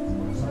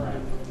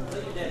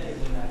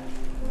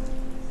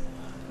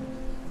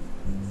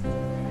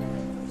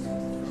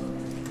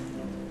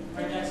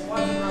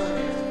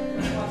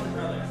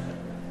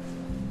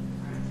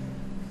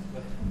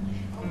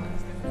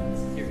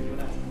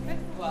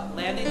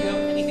 Landon, do you have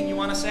anything you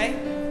want to say?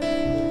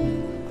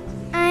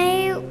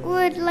 I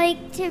would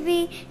like to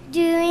be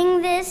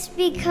doing this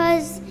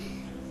because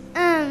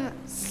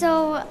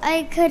so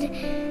I could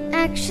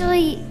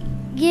actually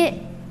get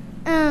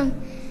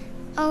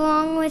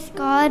along with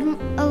God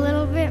a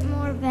little bit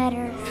more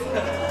better.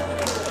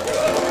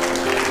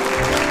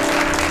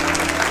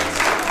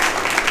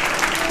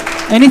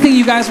 Anything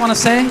you guys want to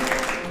say?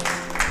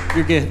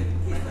 You're good.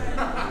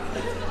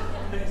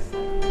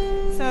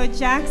 So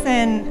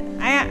Jackson,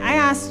 I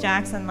asked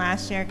Jackson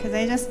last year because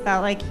I just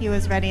felt like he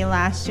was ready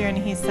last year, and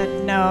he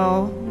said,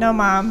 no,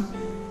 Mom,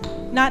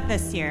 not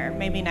this year,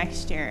 maybe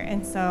next year.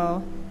 And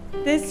so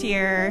this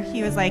year,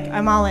 he was like,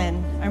 I'm all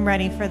in. I'm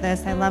ready for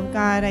this. I love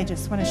God. I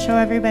just want to show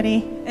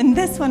everybody. And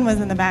this one was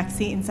in the back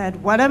seat and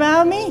said, what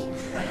about me?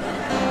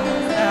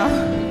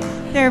 So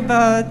they're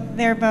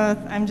both,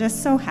 I'm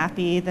just so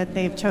happy that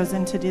they've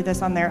chosen to do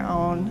this on their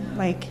own.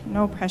 Like,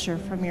 no pressure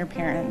from your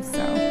parents,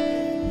 so.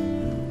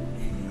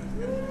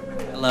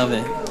 I love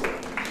it.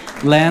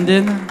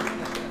 Landon,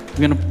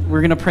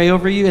 we're gonna pray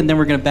over you, and then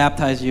we're gonna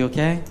baptize you,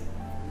 okay?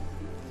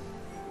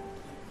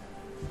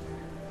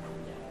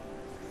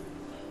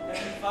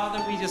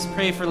 Father, we just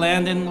pray for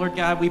Landon, Lord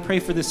God. We pray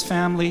for this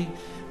family.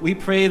 We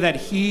pray that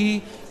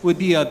he would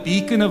be a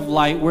beacon of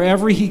light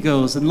wherever he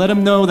goes, and let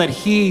him know that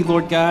he,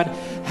 Lord God,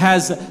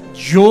 has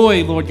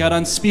joy, Lord God,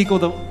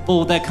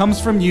 unspeakable that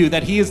comes from you,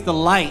 that he is the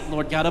light,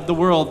 Lord God, of the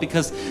world,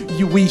 because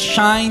we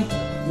shine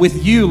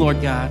with you,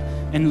 Lord God,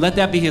 and let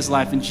that be his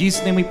life. In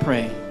Jesus' name we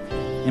pray.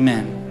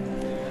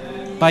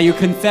 Amen. By your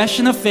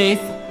confession of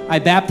faith, I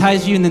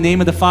baptize you in the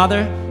name of the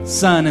Father,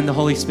 Son, and the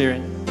Holy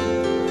Spirit.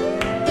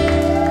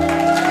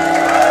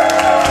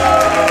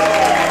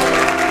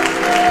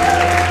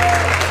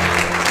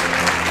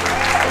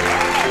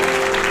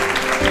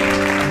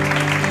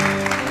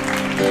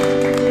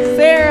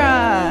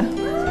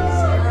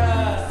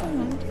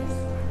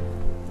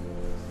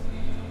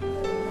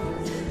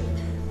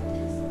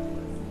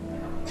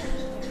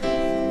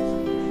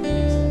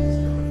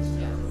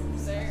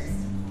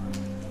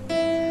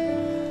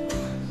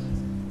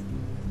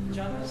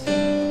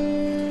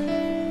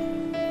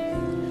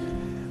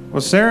 Well,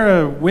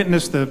 Sarah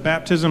witnessed the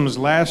baptisms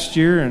last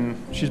year, and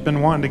she's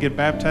been wanting to get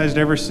baptized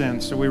ever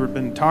since. So we've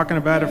been talking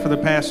about it for the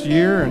past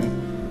year and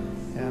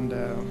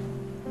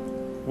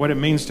what it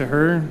means to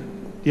her. Do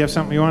you have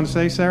something you want to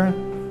say, Sarah?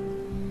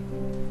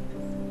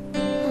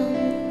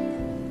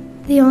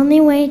 The only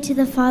way to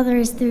the Father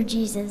is through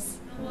Jesus.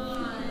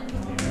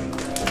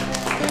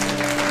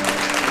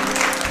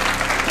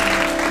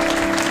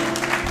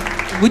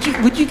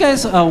 Would you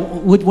guys,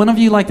 would one of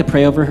you like to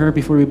pray over her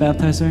before we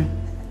baptize her?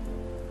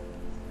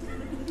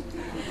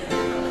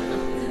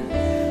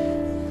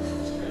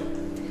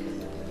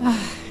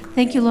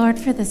 Thank you, Lord,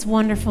 for this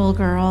wonderful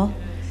girl.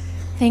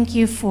 Thank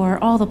you for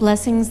all the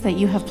blessings that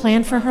you have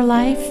planned for her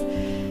life.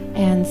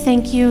 And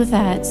thank you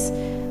that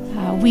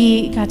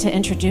we got to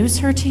introduce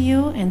her to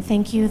you. And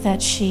thank you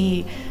that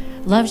she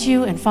loves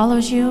you and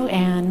follows you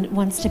and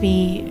wants to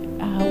be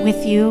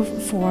with you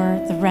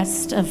for the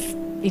rest of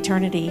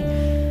eternity.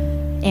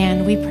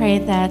 And we pray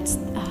that,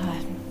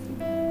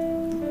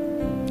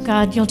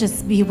 God, you'll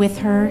just be with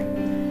her.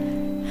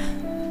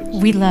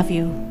 We love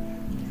you.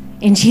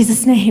 In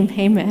Jesus' name,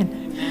 amen.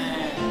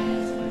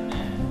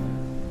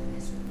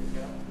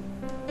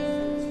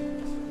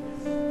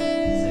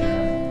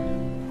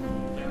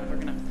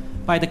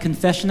 By the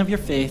confession of your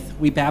faith,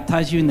 we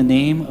baptize you in the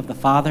name of the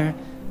Father,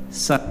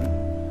 Son,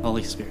 and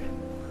Holy Spirit.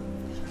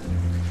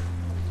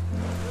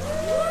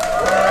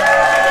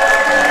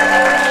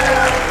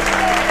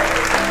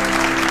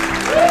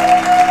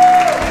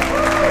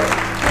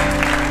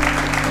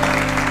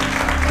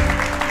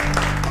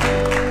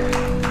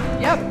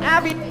 Yep,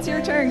 Abby, it's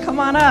your turn. Come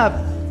on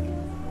up.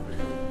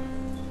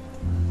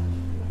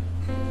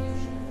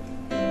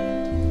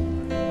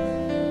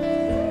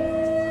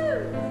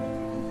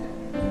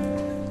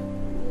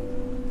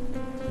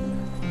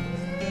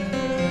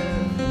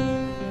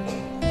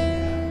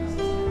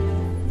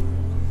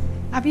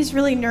 Abby's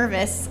really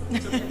nervous.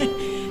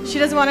 She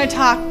doesn't want to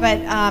talk,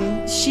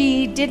 but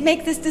she did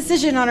make this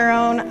decision on her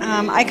own.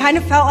 I kind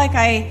of felt like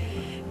I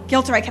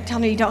guilt her. I kept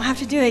telling her, you don't have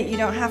to do it, you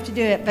don't have to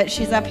do it. But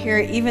she's up here,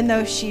 even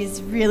though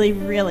she's really,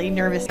 really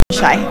nervous and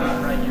shy.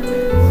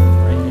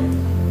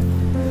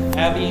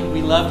 Abby,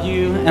 we love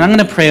you, and I'm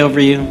going to pray over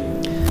you.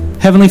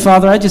 Heavenly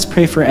Father, I just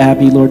pray for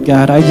Abby, Lord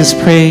God. I just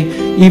pray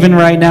even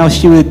right now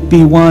she would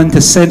be one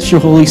to sense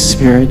your Holy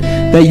Spirit,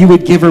 that you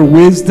would give her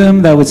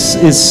wisdom that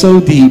is so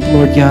deep,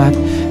 Lord God,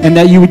 and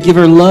that you would give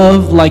her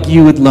love like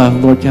you would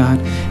love, Lord God.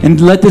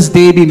 And let this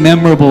day be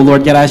memorable,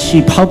 Lord God, as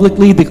she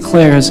publicly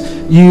declares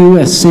you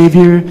as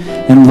Savior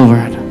and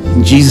Lord.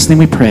 In Jesus' name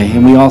we pray.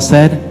 And we all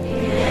said,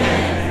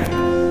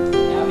 Amen.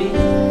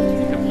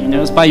 Abby, you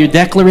know, by your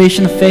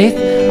declaration of faith,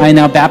 I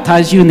now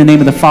baptize you in the name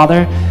of the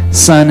Father,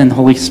 Son, and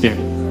Holy Spirit.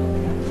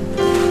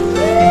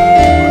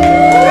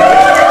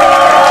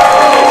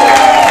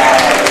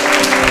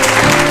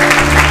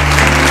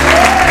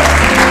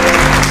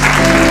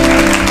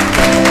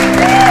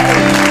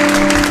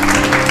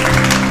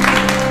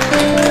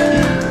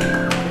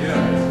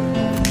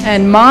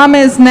 And Mom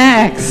is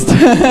next.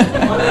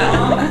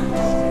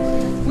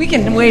 We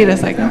can wait a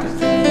second.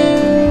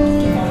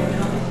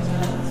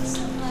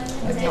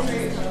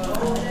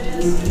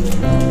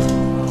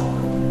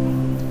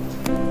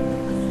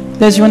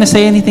 Des, you want to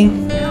say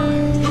anything?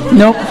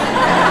 Nope.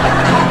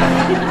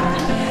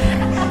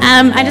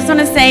 I just want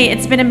to say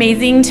it's been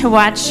amazing to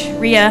watch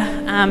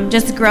Rhea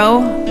just grow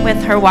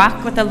with her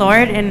walk with the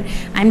Lord, and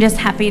I'm just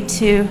happy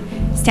to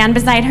stand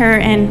beside her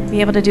and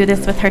be able to do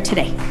this with her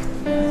today.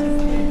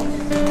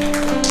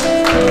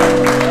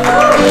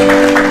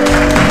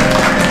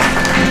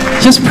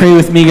 Just pray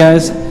with me,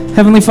 guys.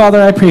 Heavenly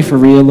Father, I pray for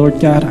Rhea, Lord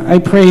God. I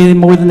pray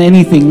more than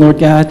anything, Lord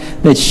God,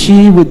 that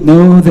she would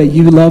know that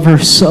you love her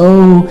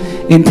so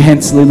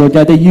intensely, Lord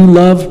God, that you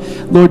love,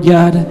 Lord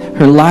God,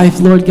 her life,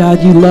 Lord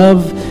God. You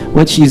love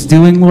what she's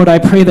doing, Lord. I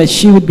pray that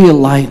she would be a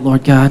light,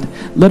 Lord God.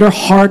 Let her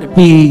heart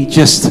be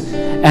just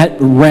at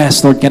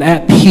rest, Lord God,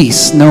 at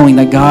peace, knowing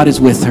that God is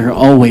with her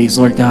always,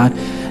 Lord God,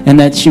 and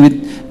that she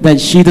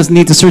doesn't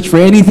need to search for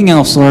anything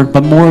else, Lord,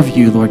 but more of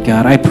you, Lord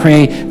God. I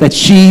pray that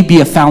she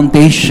be a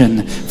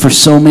foundation for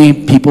so many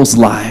people's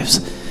lives.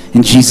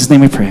 In Jesus'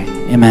 name we pray.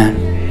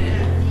 Amen.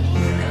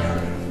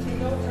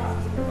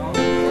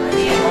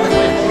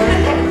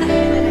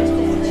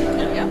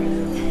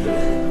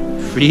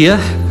 Rhea,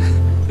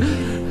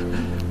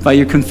 by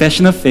your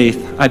confession of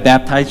faith, I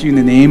baptize you in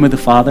the name of the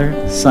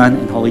Father, Son,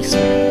 and Holy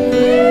Spirit.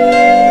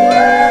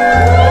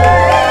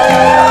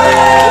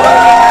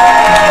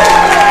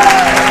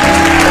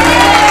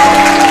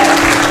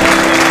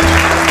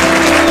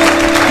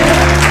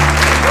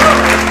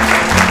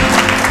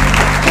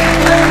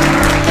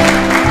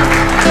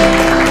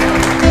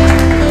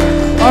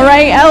 All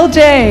right,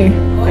 LJ.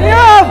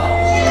 Yeah.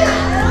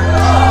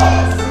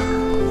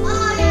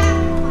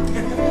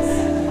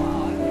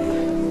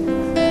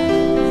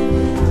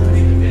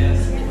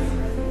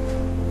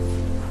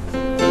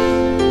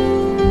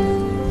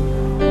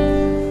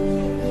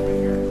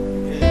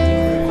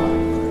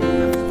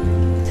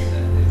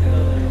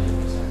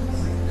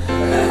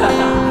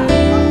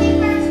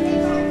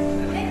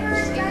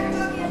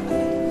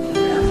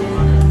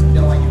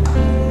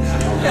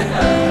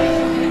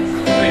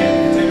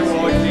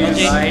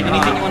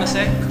 Anything you want to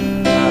say?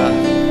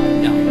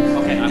 No.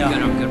 Okay,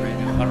 I'm good right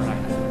now. All right.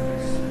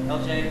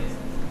 LJ,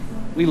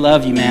 we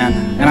love you, man.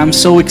 And I'm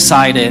so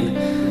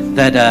excited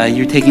that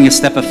you're taking a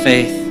step of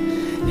faith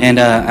and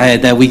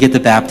that we get to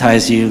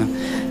baptize you.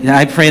 And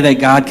I pray that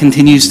God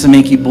continues to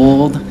make you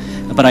bold,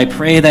 but I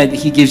pray that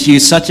he gives you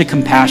such a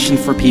compassion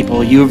for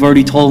people. You have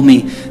already told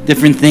me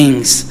different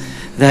things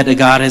that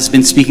God has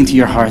been speaking to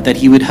your heart, that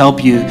he would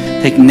help you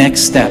take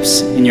next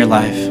steps in your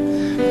life.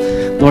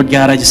 Lord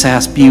God, I just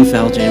ask, be with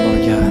LJ,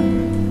 Lord God.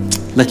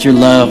 Let your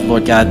love,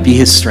 Lord God, be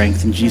his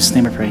strength. In Jesus'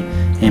 name I pray.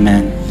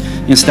 Amen.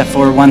 You can step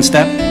forward one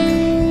step.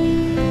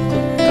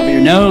 Cover your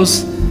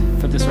nose.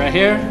 Put this right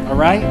here. All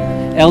right.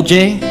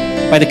 LJ,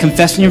 by the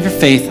confession of your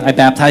faith, I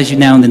baptize you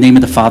now in the name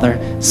of the Father,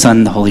 Son,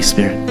 and the Holy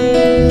Spirit.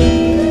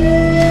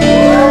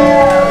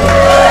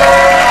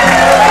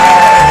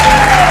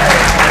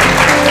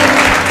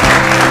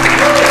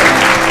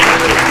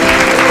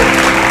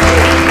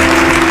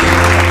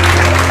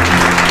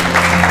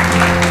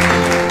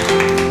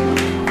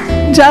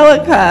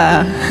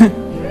 Angelica. Yeah,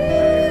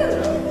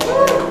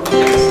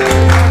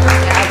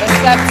 the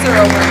steps are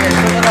over here. It's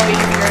a little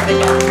easier to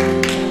get.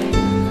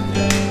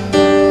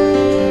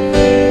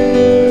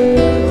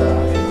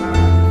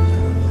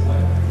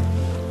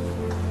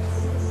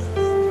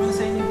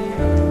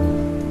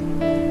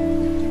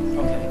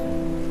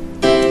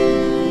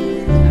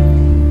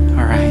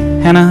 All right.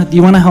 Hannah, do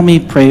you want to help me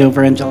pray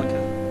over Angelica?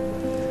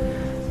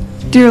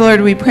 Dear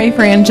Lord, we pray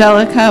for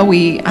Angelica.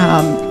 We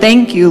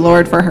thank you,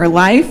 Lord, for her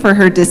life, for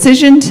her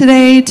decision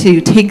today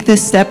to take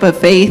this step of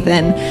faith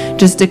and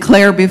just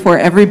declare before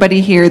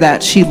everybody here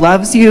that she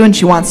loves you and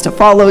she wants to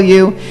follow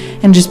you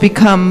and just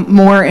become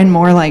more and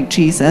more like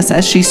Jesus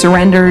as she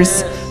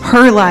surrenders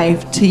her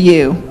life to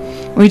you.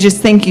 We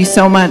just thank you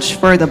so much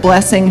for the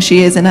blessing she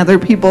is in other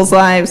people's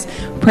lives.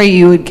 Pray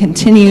you would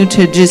continue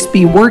to just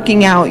be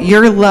working out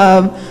your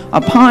love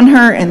upon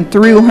her and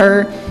through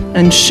her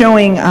and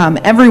showing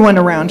everyone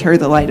around her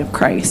the light of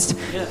Christ.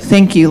 Yes.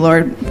 Thank you,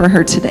 Lord, for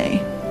her today.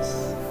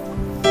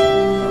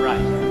 All right.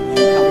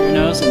 Cover your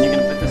nose and you're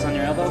going to put this on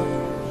your elbow.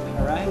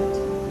 All right.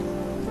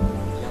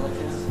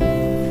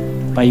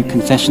 By your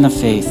confession of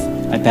faith,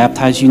 I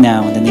baptize you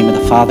now in the name of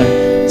the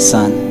Father,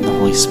 Son, and the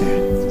Holy Spirit.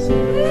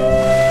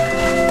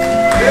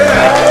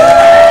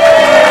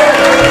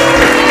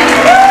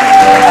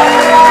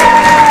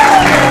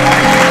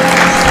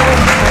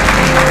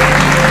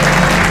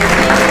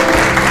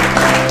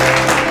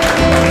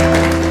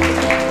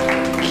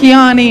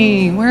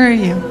 Kiani, where are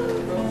you?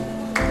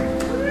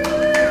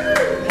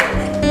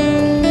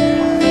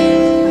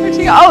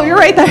 Oh, you're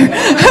right there.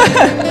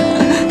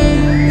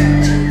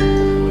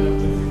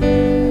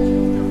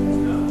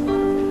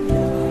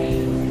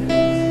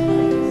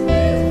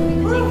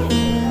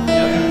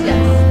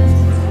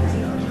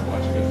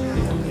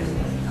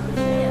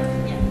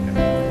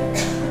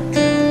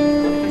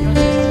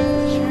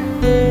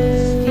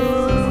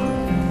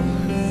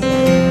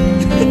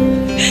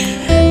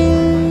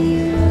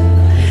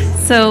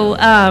 So,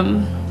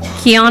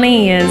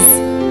 Kiani is,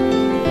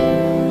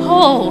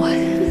 all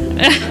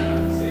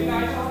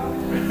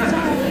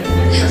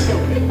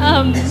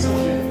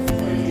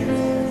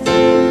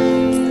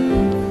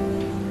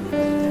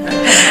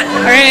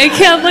right, I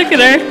can't look at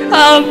her.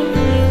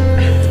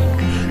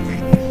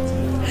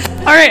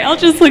 All right, I'll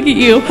just look at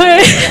you.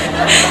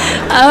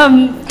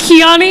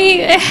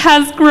 Kiani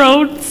has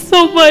grown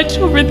so much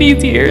over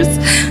these years.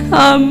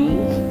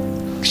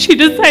 She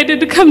decided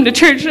to come to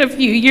church a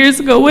few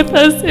years ago with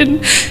us,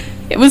 and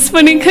it was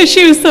funny because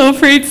she was so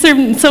afraid,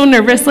 so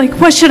nervous, like,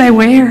 what should I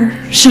wear?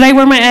 Should I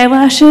wear my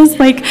eyelashes?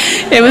 Like,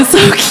 it was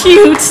so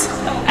cute.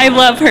 I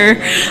love her.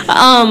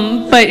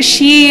 But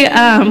she,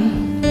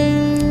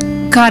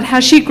 God,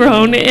 has she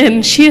grown,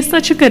 and she is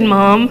such a good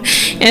mom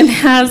and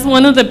has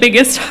one of the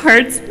biggest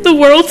hearts in the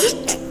world.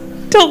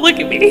 Don't look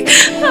at me.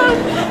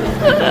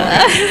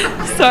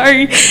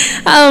 Sorry.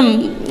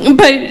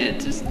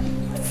 But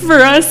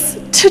for us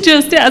to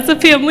just, as a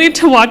family,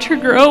 to watch her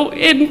grow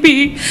and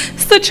be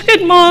such a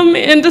good mom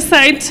and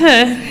decide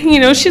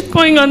to, she's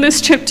going on this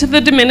trip to the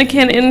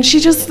Dominican, and she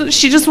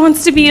just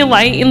wants to be a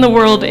light in the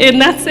world, and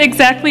that's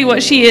exactly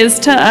what she is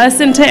to us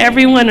and to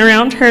everyone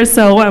around her.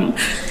 So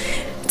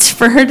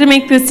for her to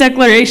make this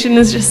declaration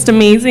is just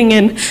amazing,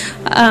 and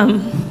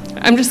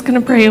I'm just going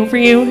to pray over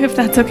you, if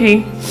that's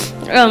okay.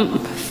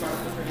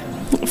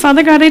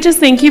 Father God, I just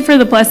thank you for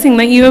the blessing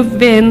that you have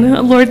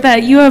been, Lord,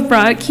 that you have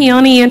brought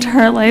Kiani into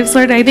our lives.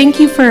 Lord, I thank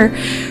you for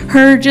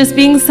her just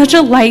being such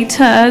a light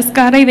to us.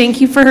 God, I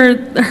thank you for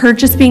her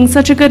just being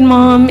such a good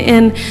mom.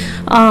 And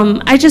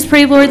I just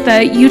pray, Lord,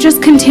 that you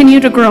just continue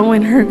to grow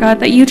in her, God,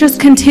 that you just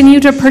continue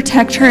to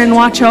protect her and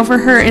watch over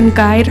her and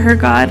guide her,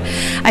 God.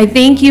 I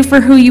thank you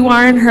for who you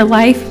are in her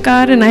life,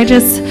 God, and I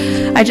just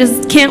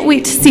can't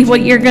wait to see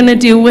what you're going to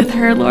do with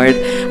her, Lord.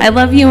 I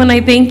love you and I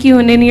thank you,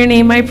 and in your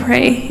name I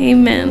pray.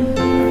 Amen.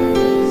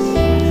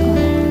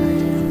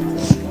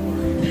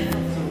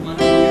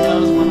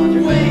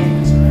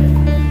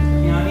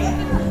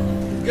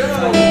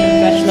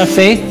 Of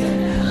faith,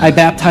 I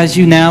baptize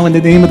you now in the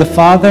name of the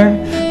Father,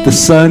 the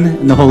Son,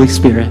 and the Holy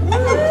Spirit.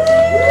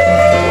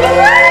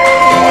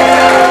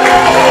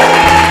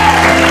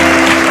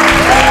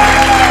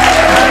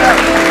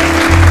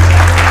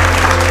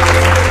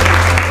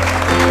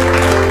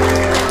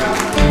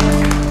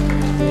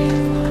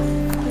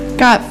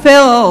 Got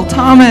Phil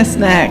Thomas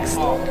next.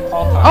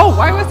 Oh,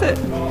 why was it?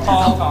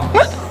 Paul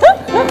Thomas.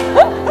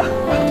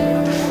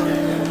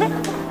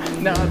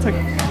 No, it's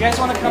okay. You guys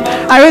want to come up?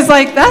 I was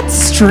like, that's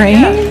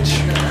strange.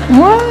 Yeah.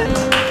 What?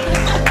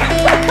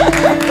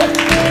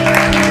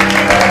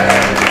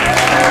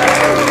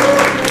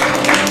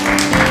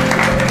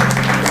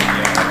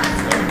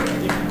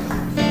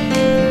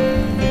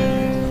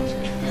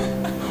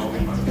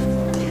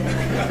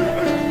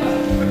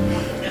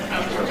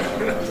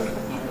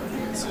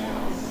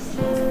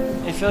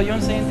 Hey, Phil, you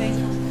want to say anything?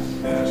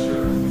 Yeah,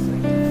 sure.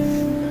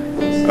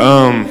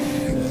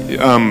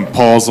 I'm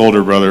Paul's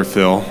older brother,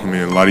 Phil. I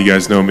mean, a lot of you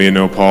guys know me and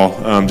know Paul.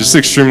 Just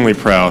extremely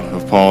proud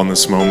of Paul in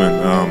this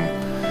moment.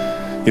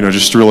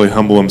 Just to really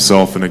humble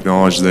himself and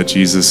acknowledge that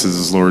Jesus is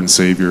his Lord and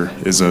Savior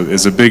is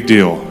a big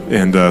deal.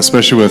 And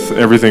especially with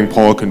everything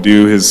Paul can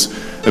do, his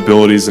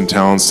abilities and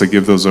talents to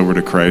give those over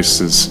to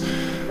Christ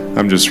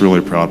I'm just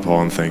really proud,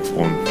 Paul, and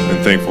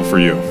thankful for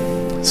you.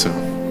 So.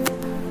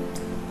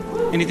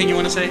 Anything you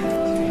want to say?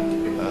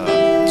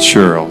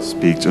 Sure, I'll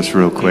speak just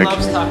real quick. He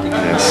loves talking.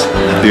 Yes,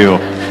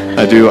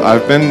 I do.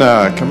 I've been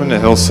coming to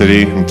Hill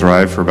City and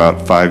Thrive for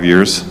about 5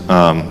 years.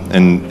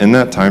 And in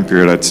that time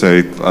period, I'd say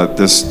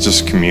this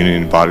just community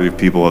and body of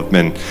people have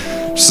been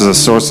just a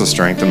source of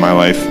strength in my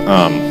life.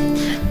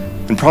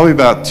 And probably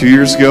about 2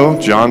 years ago,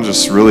 John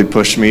just really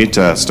pushed me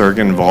to start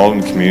getting involved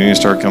in community,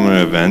 start coming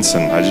to events,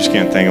 and I just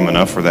can't thank him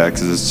enough for that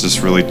because it's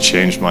just really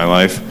changed my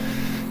life.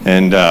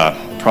 And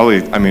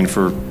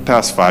for the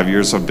past 5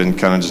 years, I've been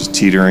kind of just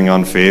teetering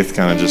on faith,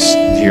 kind of just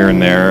here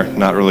and there,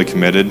 not really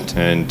committed.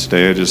 And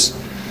today I just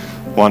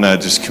want to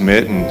just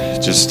commit and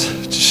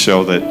just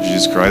show that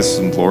Jesus Christ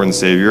is Lord and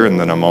Savior, and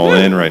that I'm all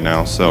in right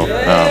now. So.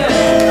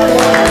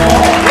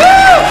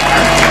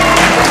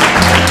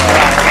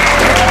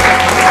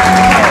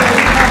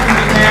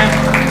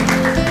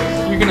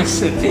 You're gonna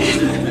sit.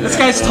 This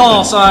guy's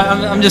tall, so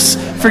I'm just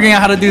figuring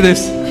out how to do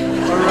this.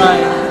 All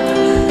right.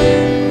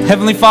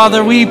 Heavenly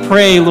Father, we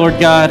pray, Lord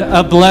God,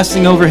 a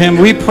blessing over him.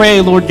 We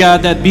pray, Lord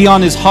God, that be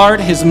on his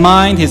heart, his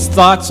mind, his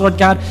thoughts, Lord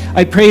God.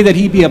 I pray that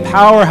he be a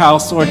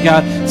powerhouse, Lord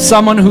God,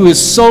 someone who is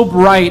so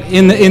bright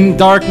in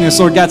darkness,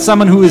 Lord God,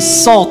 someone who is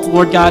salt,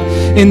 Lord God,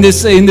 in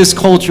this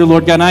culture,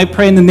 Lord God. And I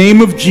pray in the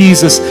name of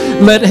Jesus,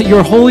 let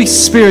your Holy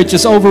Spirit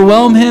just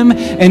overwhelm him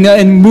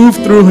and move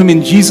through him.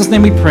 In Jesus'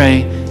 name we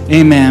pray.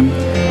 Amen.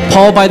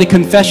 Paul, by the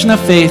confession of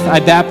faith, I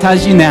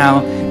baptize you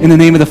now in the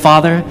name of the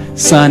Father,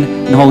 Son,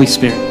 and Holy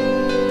Spirit.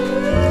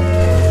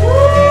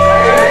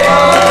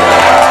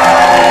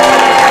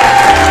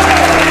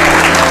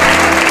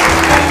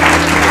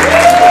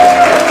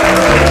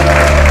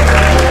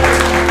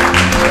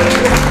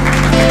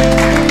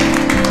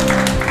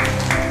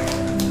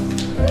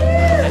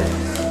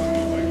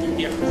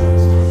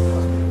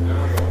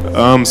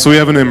 So we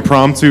have an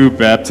impromptu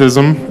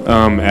baptism.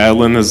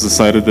 Adeline has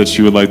decided that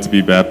she would like to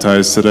be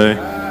baptized today.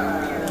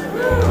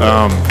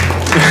 I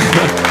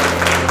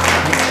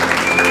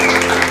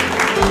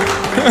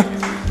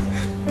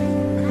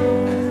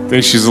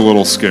think she's a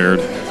little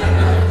scared.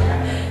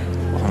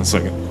 Hold on a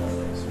second.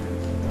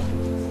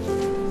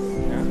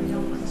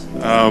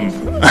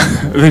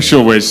 I think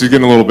she'll wait. She's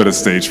getting a little bit of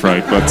stage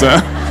fright, but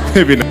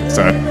maybe next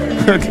time.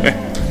 Okay.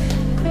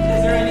 Is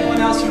there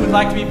anyone else who would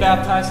like to be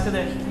baptized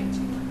today?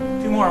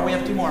 Two more. We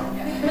have two more.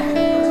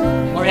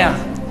 Oh, yeah.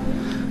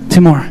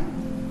 Two more.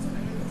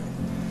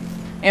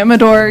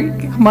 Amador, you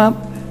can come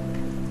up.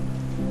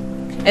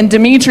 And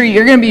Dimitri,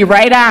 you're going to be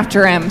right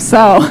after him,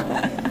 so.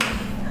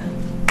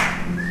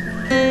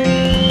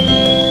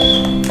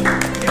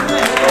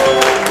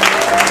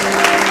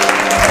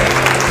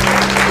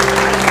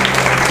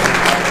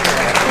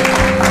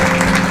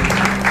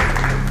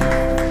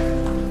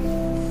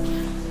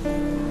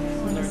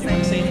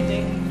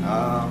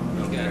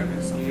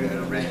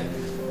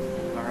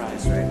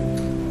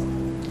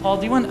 Paul,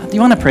 do you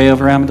want to pray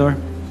over Amador?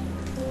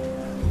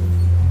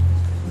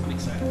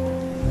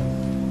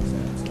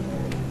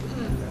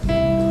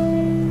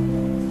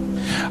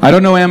 I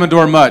don't know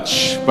Amador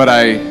much, but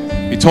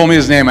he told me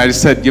his name. I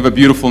just said, you have a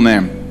beautiful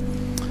name.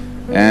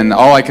 And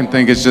all I can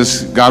think is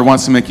just, God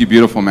wants to make you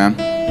beautiful, man.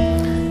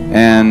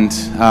 And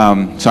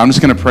so I'm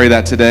just going to pray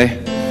that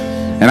today.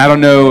 And I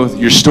don't know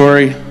your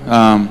story,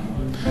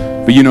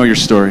 but you know your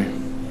story.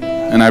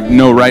 And I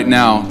know right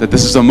now that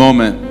this is a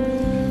moment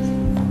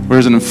where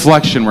there's an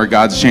inflection where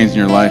God's changing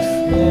your life.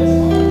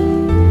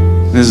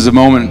 This is a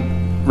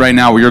moment right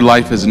now where your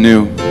life is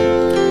new.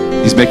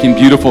 He's making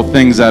beautiful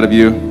things out of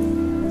you.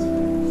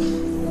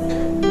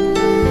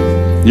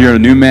 You're a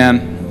new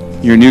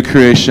man. You're a new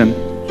creation.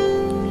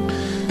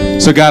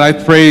 So God,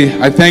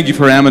 I thank you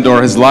for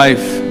Amador, his life.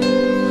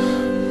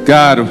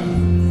 God,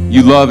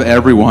 you love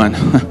everyone.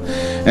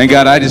 And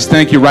God, I just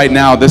thank you right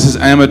now. This is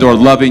Amador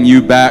loving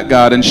you back,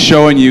 God, and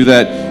showing you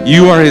that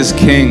you are his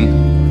king.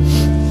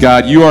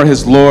 God, you are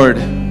his Lord.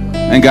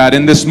 And God,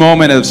 in this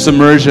moment of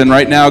submersion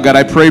right now, God,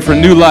 I pray for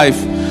new life,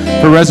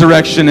 for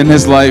resurrection in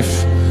his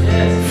life,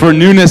 for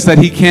newness that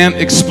he can't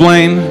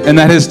explain, and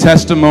that his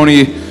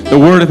testimony, the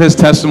word of his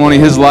testimony,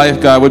 his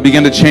life, God, would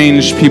begin to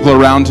change people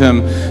around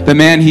him. The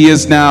man he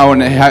is now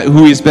and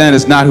who he's been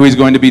is not who he's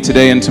going to be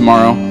today and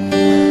tomorrow.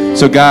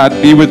 So God,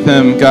 be with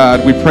him.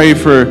 God, we pray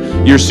for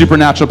your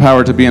supernatural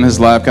power to be in his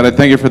life. God, I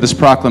thank you for this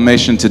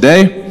proclamation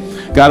today.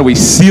 God, we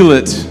seal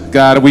it.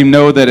 God, we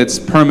know that it's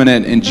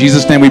permanent. In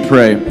Jesus' name we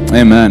pray.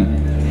 Amen.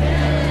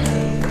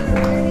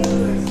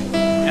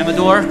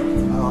 Amador,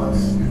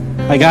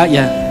 I got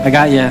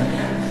you.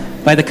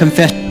 By the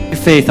confession of your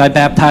faith, I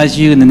baptize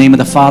you in the name of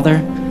the Father,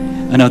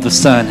 and of the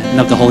Son, and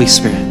of the Holy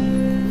Spirit.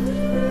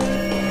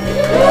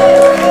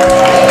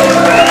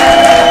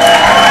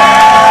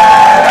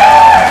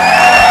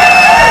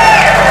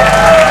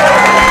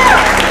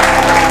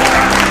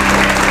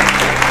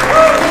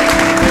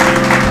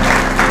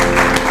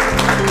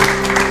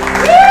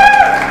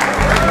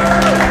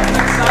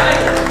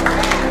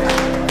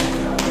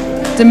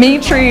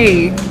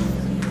 Dimitri.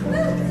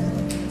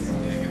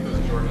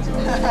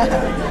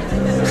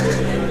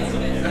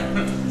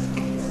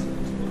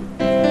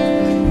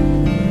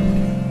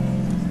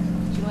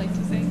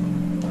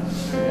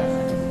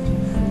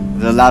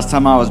 The last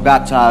time I was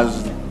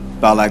baptized,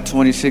 about like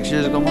 26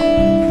 years ago.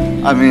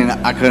 I mean,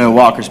 I couldn't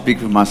walk or speak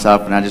for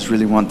myself, and I just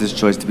really want this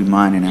choice to be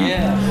mine. You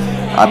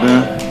know,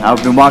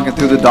 I've been walking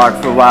through the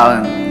dark for a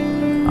while,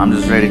 and I'm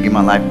just ready to give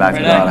my life back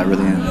to God. I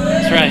really am.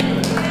 That's right.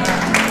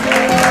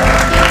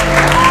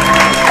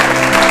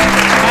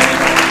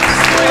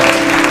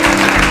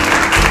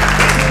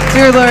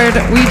 Dear Lord,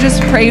 we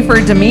just pray for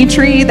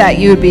Dimitri, that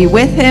you would be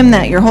with him,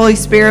 that your Holy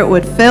Spirit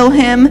would fill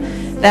him,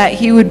 that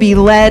he would be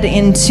led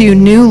into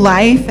new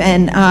life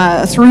and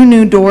through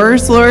new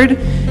doors, Lord.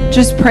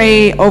 Just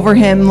pray over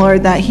him,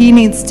 Lord, that he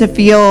needs to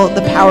feel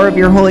the power of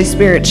your Holy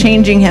Spirit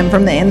changing him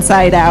from the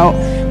inside out.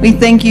 We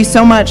thank you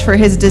so much for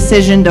his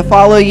decision to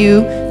follow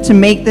you, to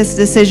make this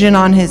decision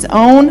on his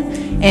own.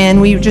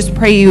 And we just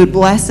pray you would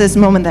bless this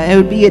moment, that it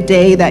would be a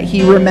day that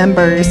he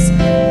remembers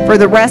for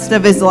the rest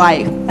of his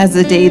life as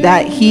a day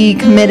that he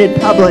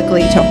committed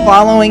publicly to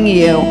following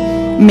you,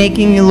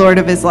 making you Lord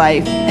of his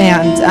life,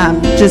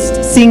 and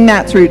just seeing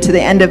that through to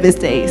the end of his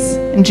days.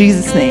 In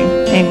Jesus' name,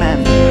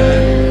 amen.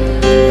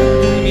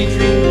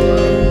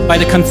 Dimitri, by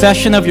the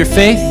confession of your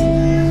faith,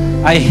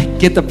 I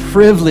get the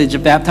privilege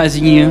of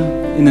baptizing you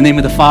in the name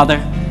of the Father,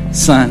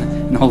 Son,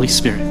 and Holy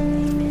Spirit.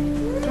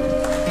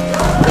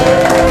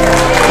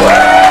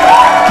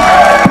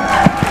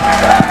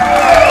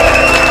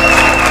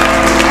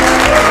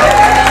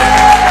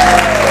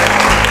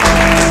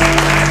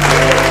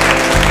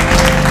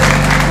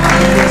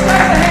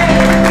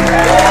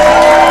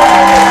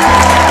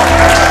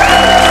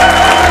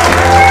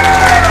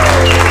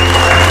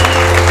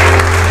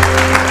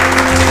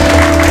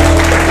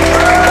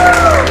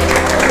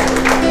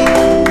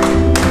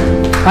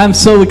 I'm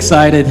so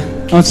excited.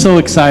 I'm so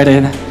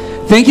excited.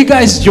 Thank you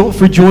guys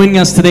for joining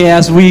us today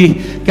as we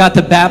got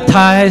to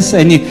baptize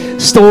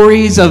and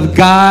stories of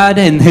God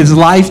and his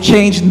life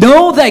change.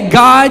 Know that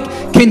God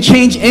can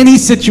change any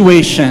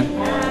situation.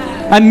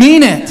 I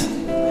mean it.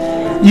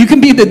 You can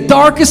be the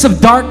darkest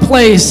of dark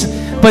place,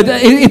 but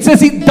it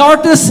says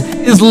darkness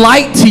is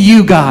light to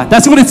you, God.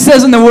 That's what it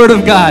says in the Word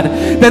of God.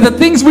 That the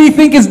things we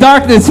think is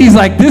darkness, he's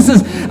like,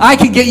 I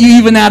can get you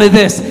even out of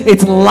this.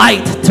 It's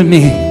light to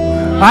me.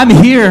 I'm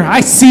here.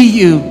 I see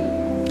you.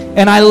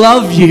 And I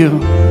love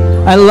you.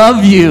 I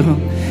love you.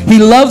 He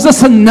loves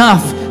us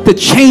enough to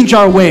change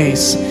our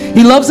ways.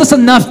 He loves us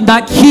enough to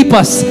not keep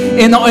us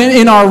in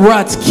our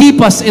ruts,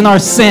 keep us in our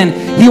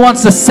sin. He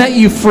wants to set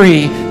you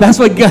free. That's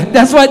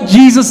what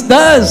Jesus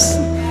does.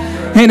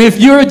 And if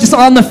you're just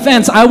on the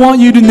fence, I want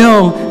you to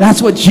know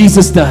that's what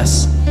Jesus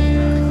does.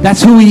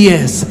 That's who he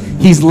is.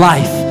 He's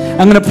life.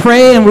 I'm going to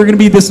pray and we're going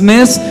to be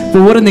dismissed,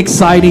 but what an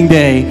exciting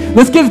day.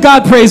 Let's give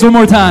God praise one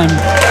more time.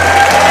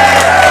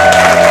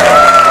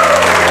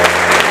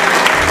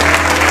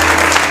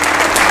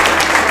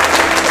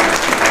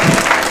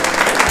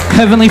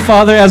 Heavenly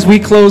Father, as we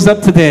close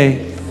up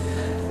today,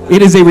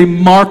 it is a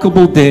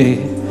remarkable day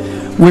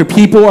where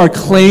people are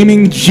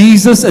claiming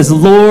Jesus as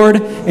Lord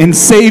and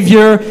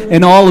Savior,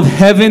 and all of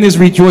heaven is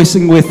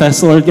rejoicing with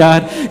us, Lord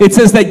God. It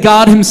says that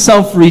God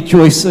himself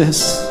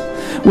rejoices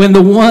when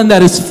the one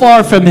that is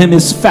far from him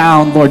is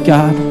found, Lord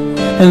God.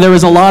 And there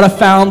is a lot of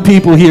found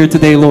people here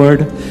today,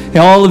 Lord. And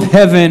all of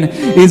heaven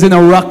is in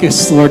a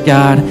ruckus, Lord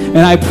God. And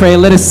I pray,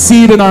 let us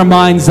see it in our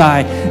mind's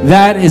eye.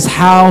 That is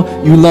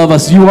how you love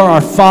us. You are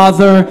our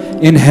Father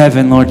in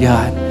heaven, Lord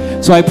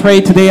God. So I pray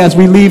today as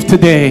we leave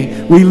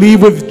today, we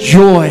leave with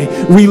joy.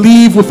 We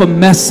leave with a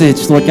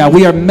message, Lord God.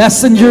 We are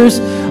messengers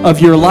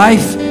of your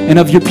life and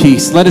of your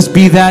peace. Let us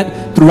be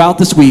that throughout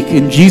this week.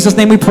 In Jesus'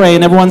 name we pray.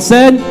 And everyone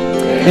said,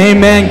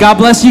 amen. God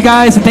bless you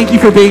guys and thank you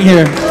for being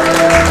here.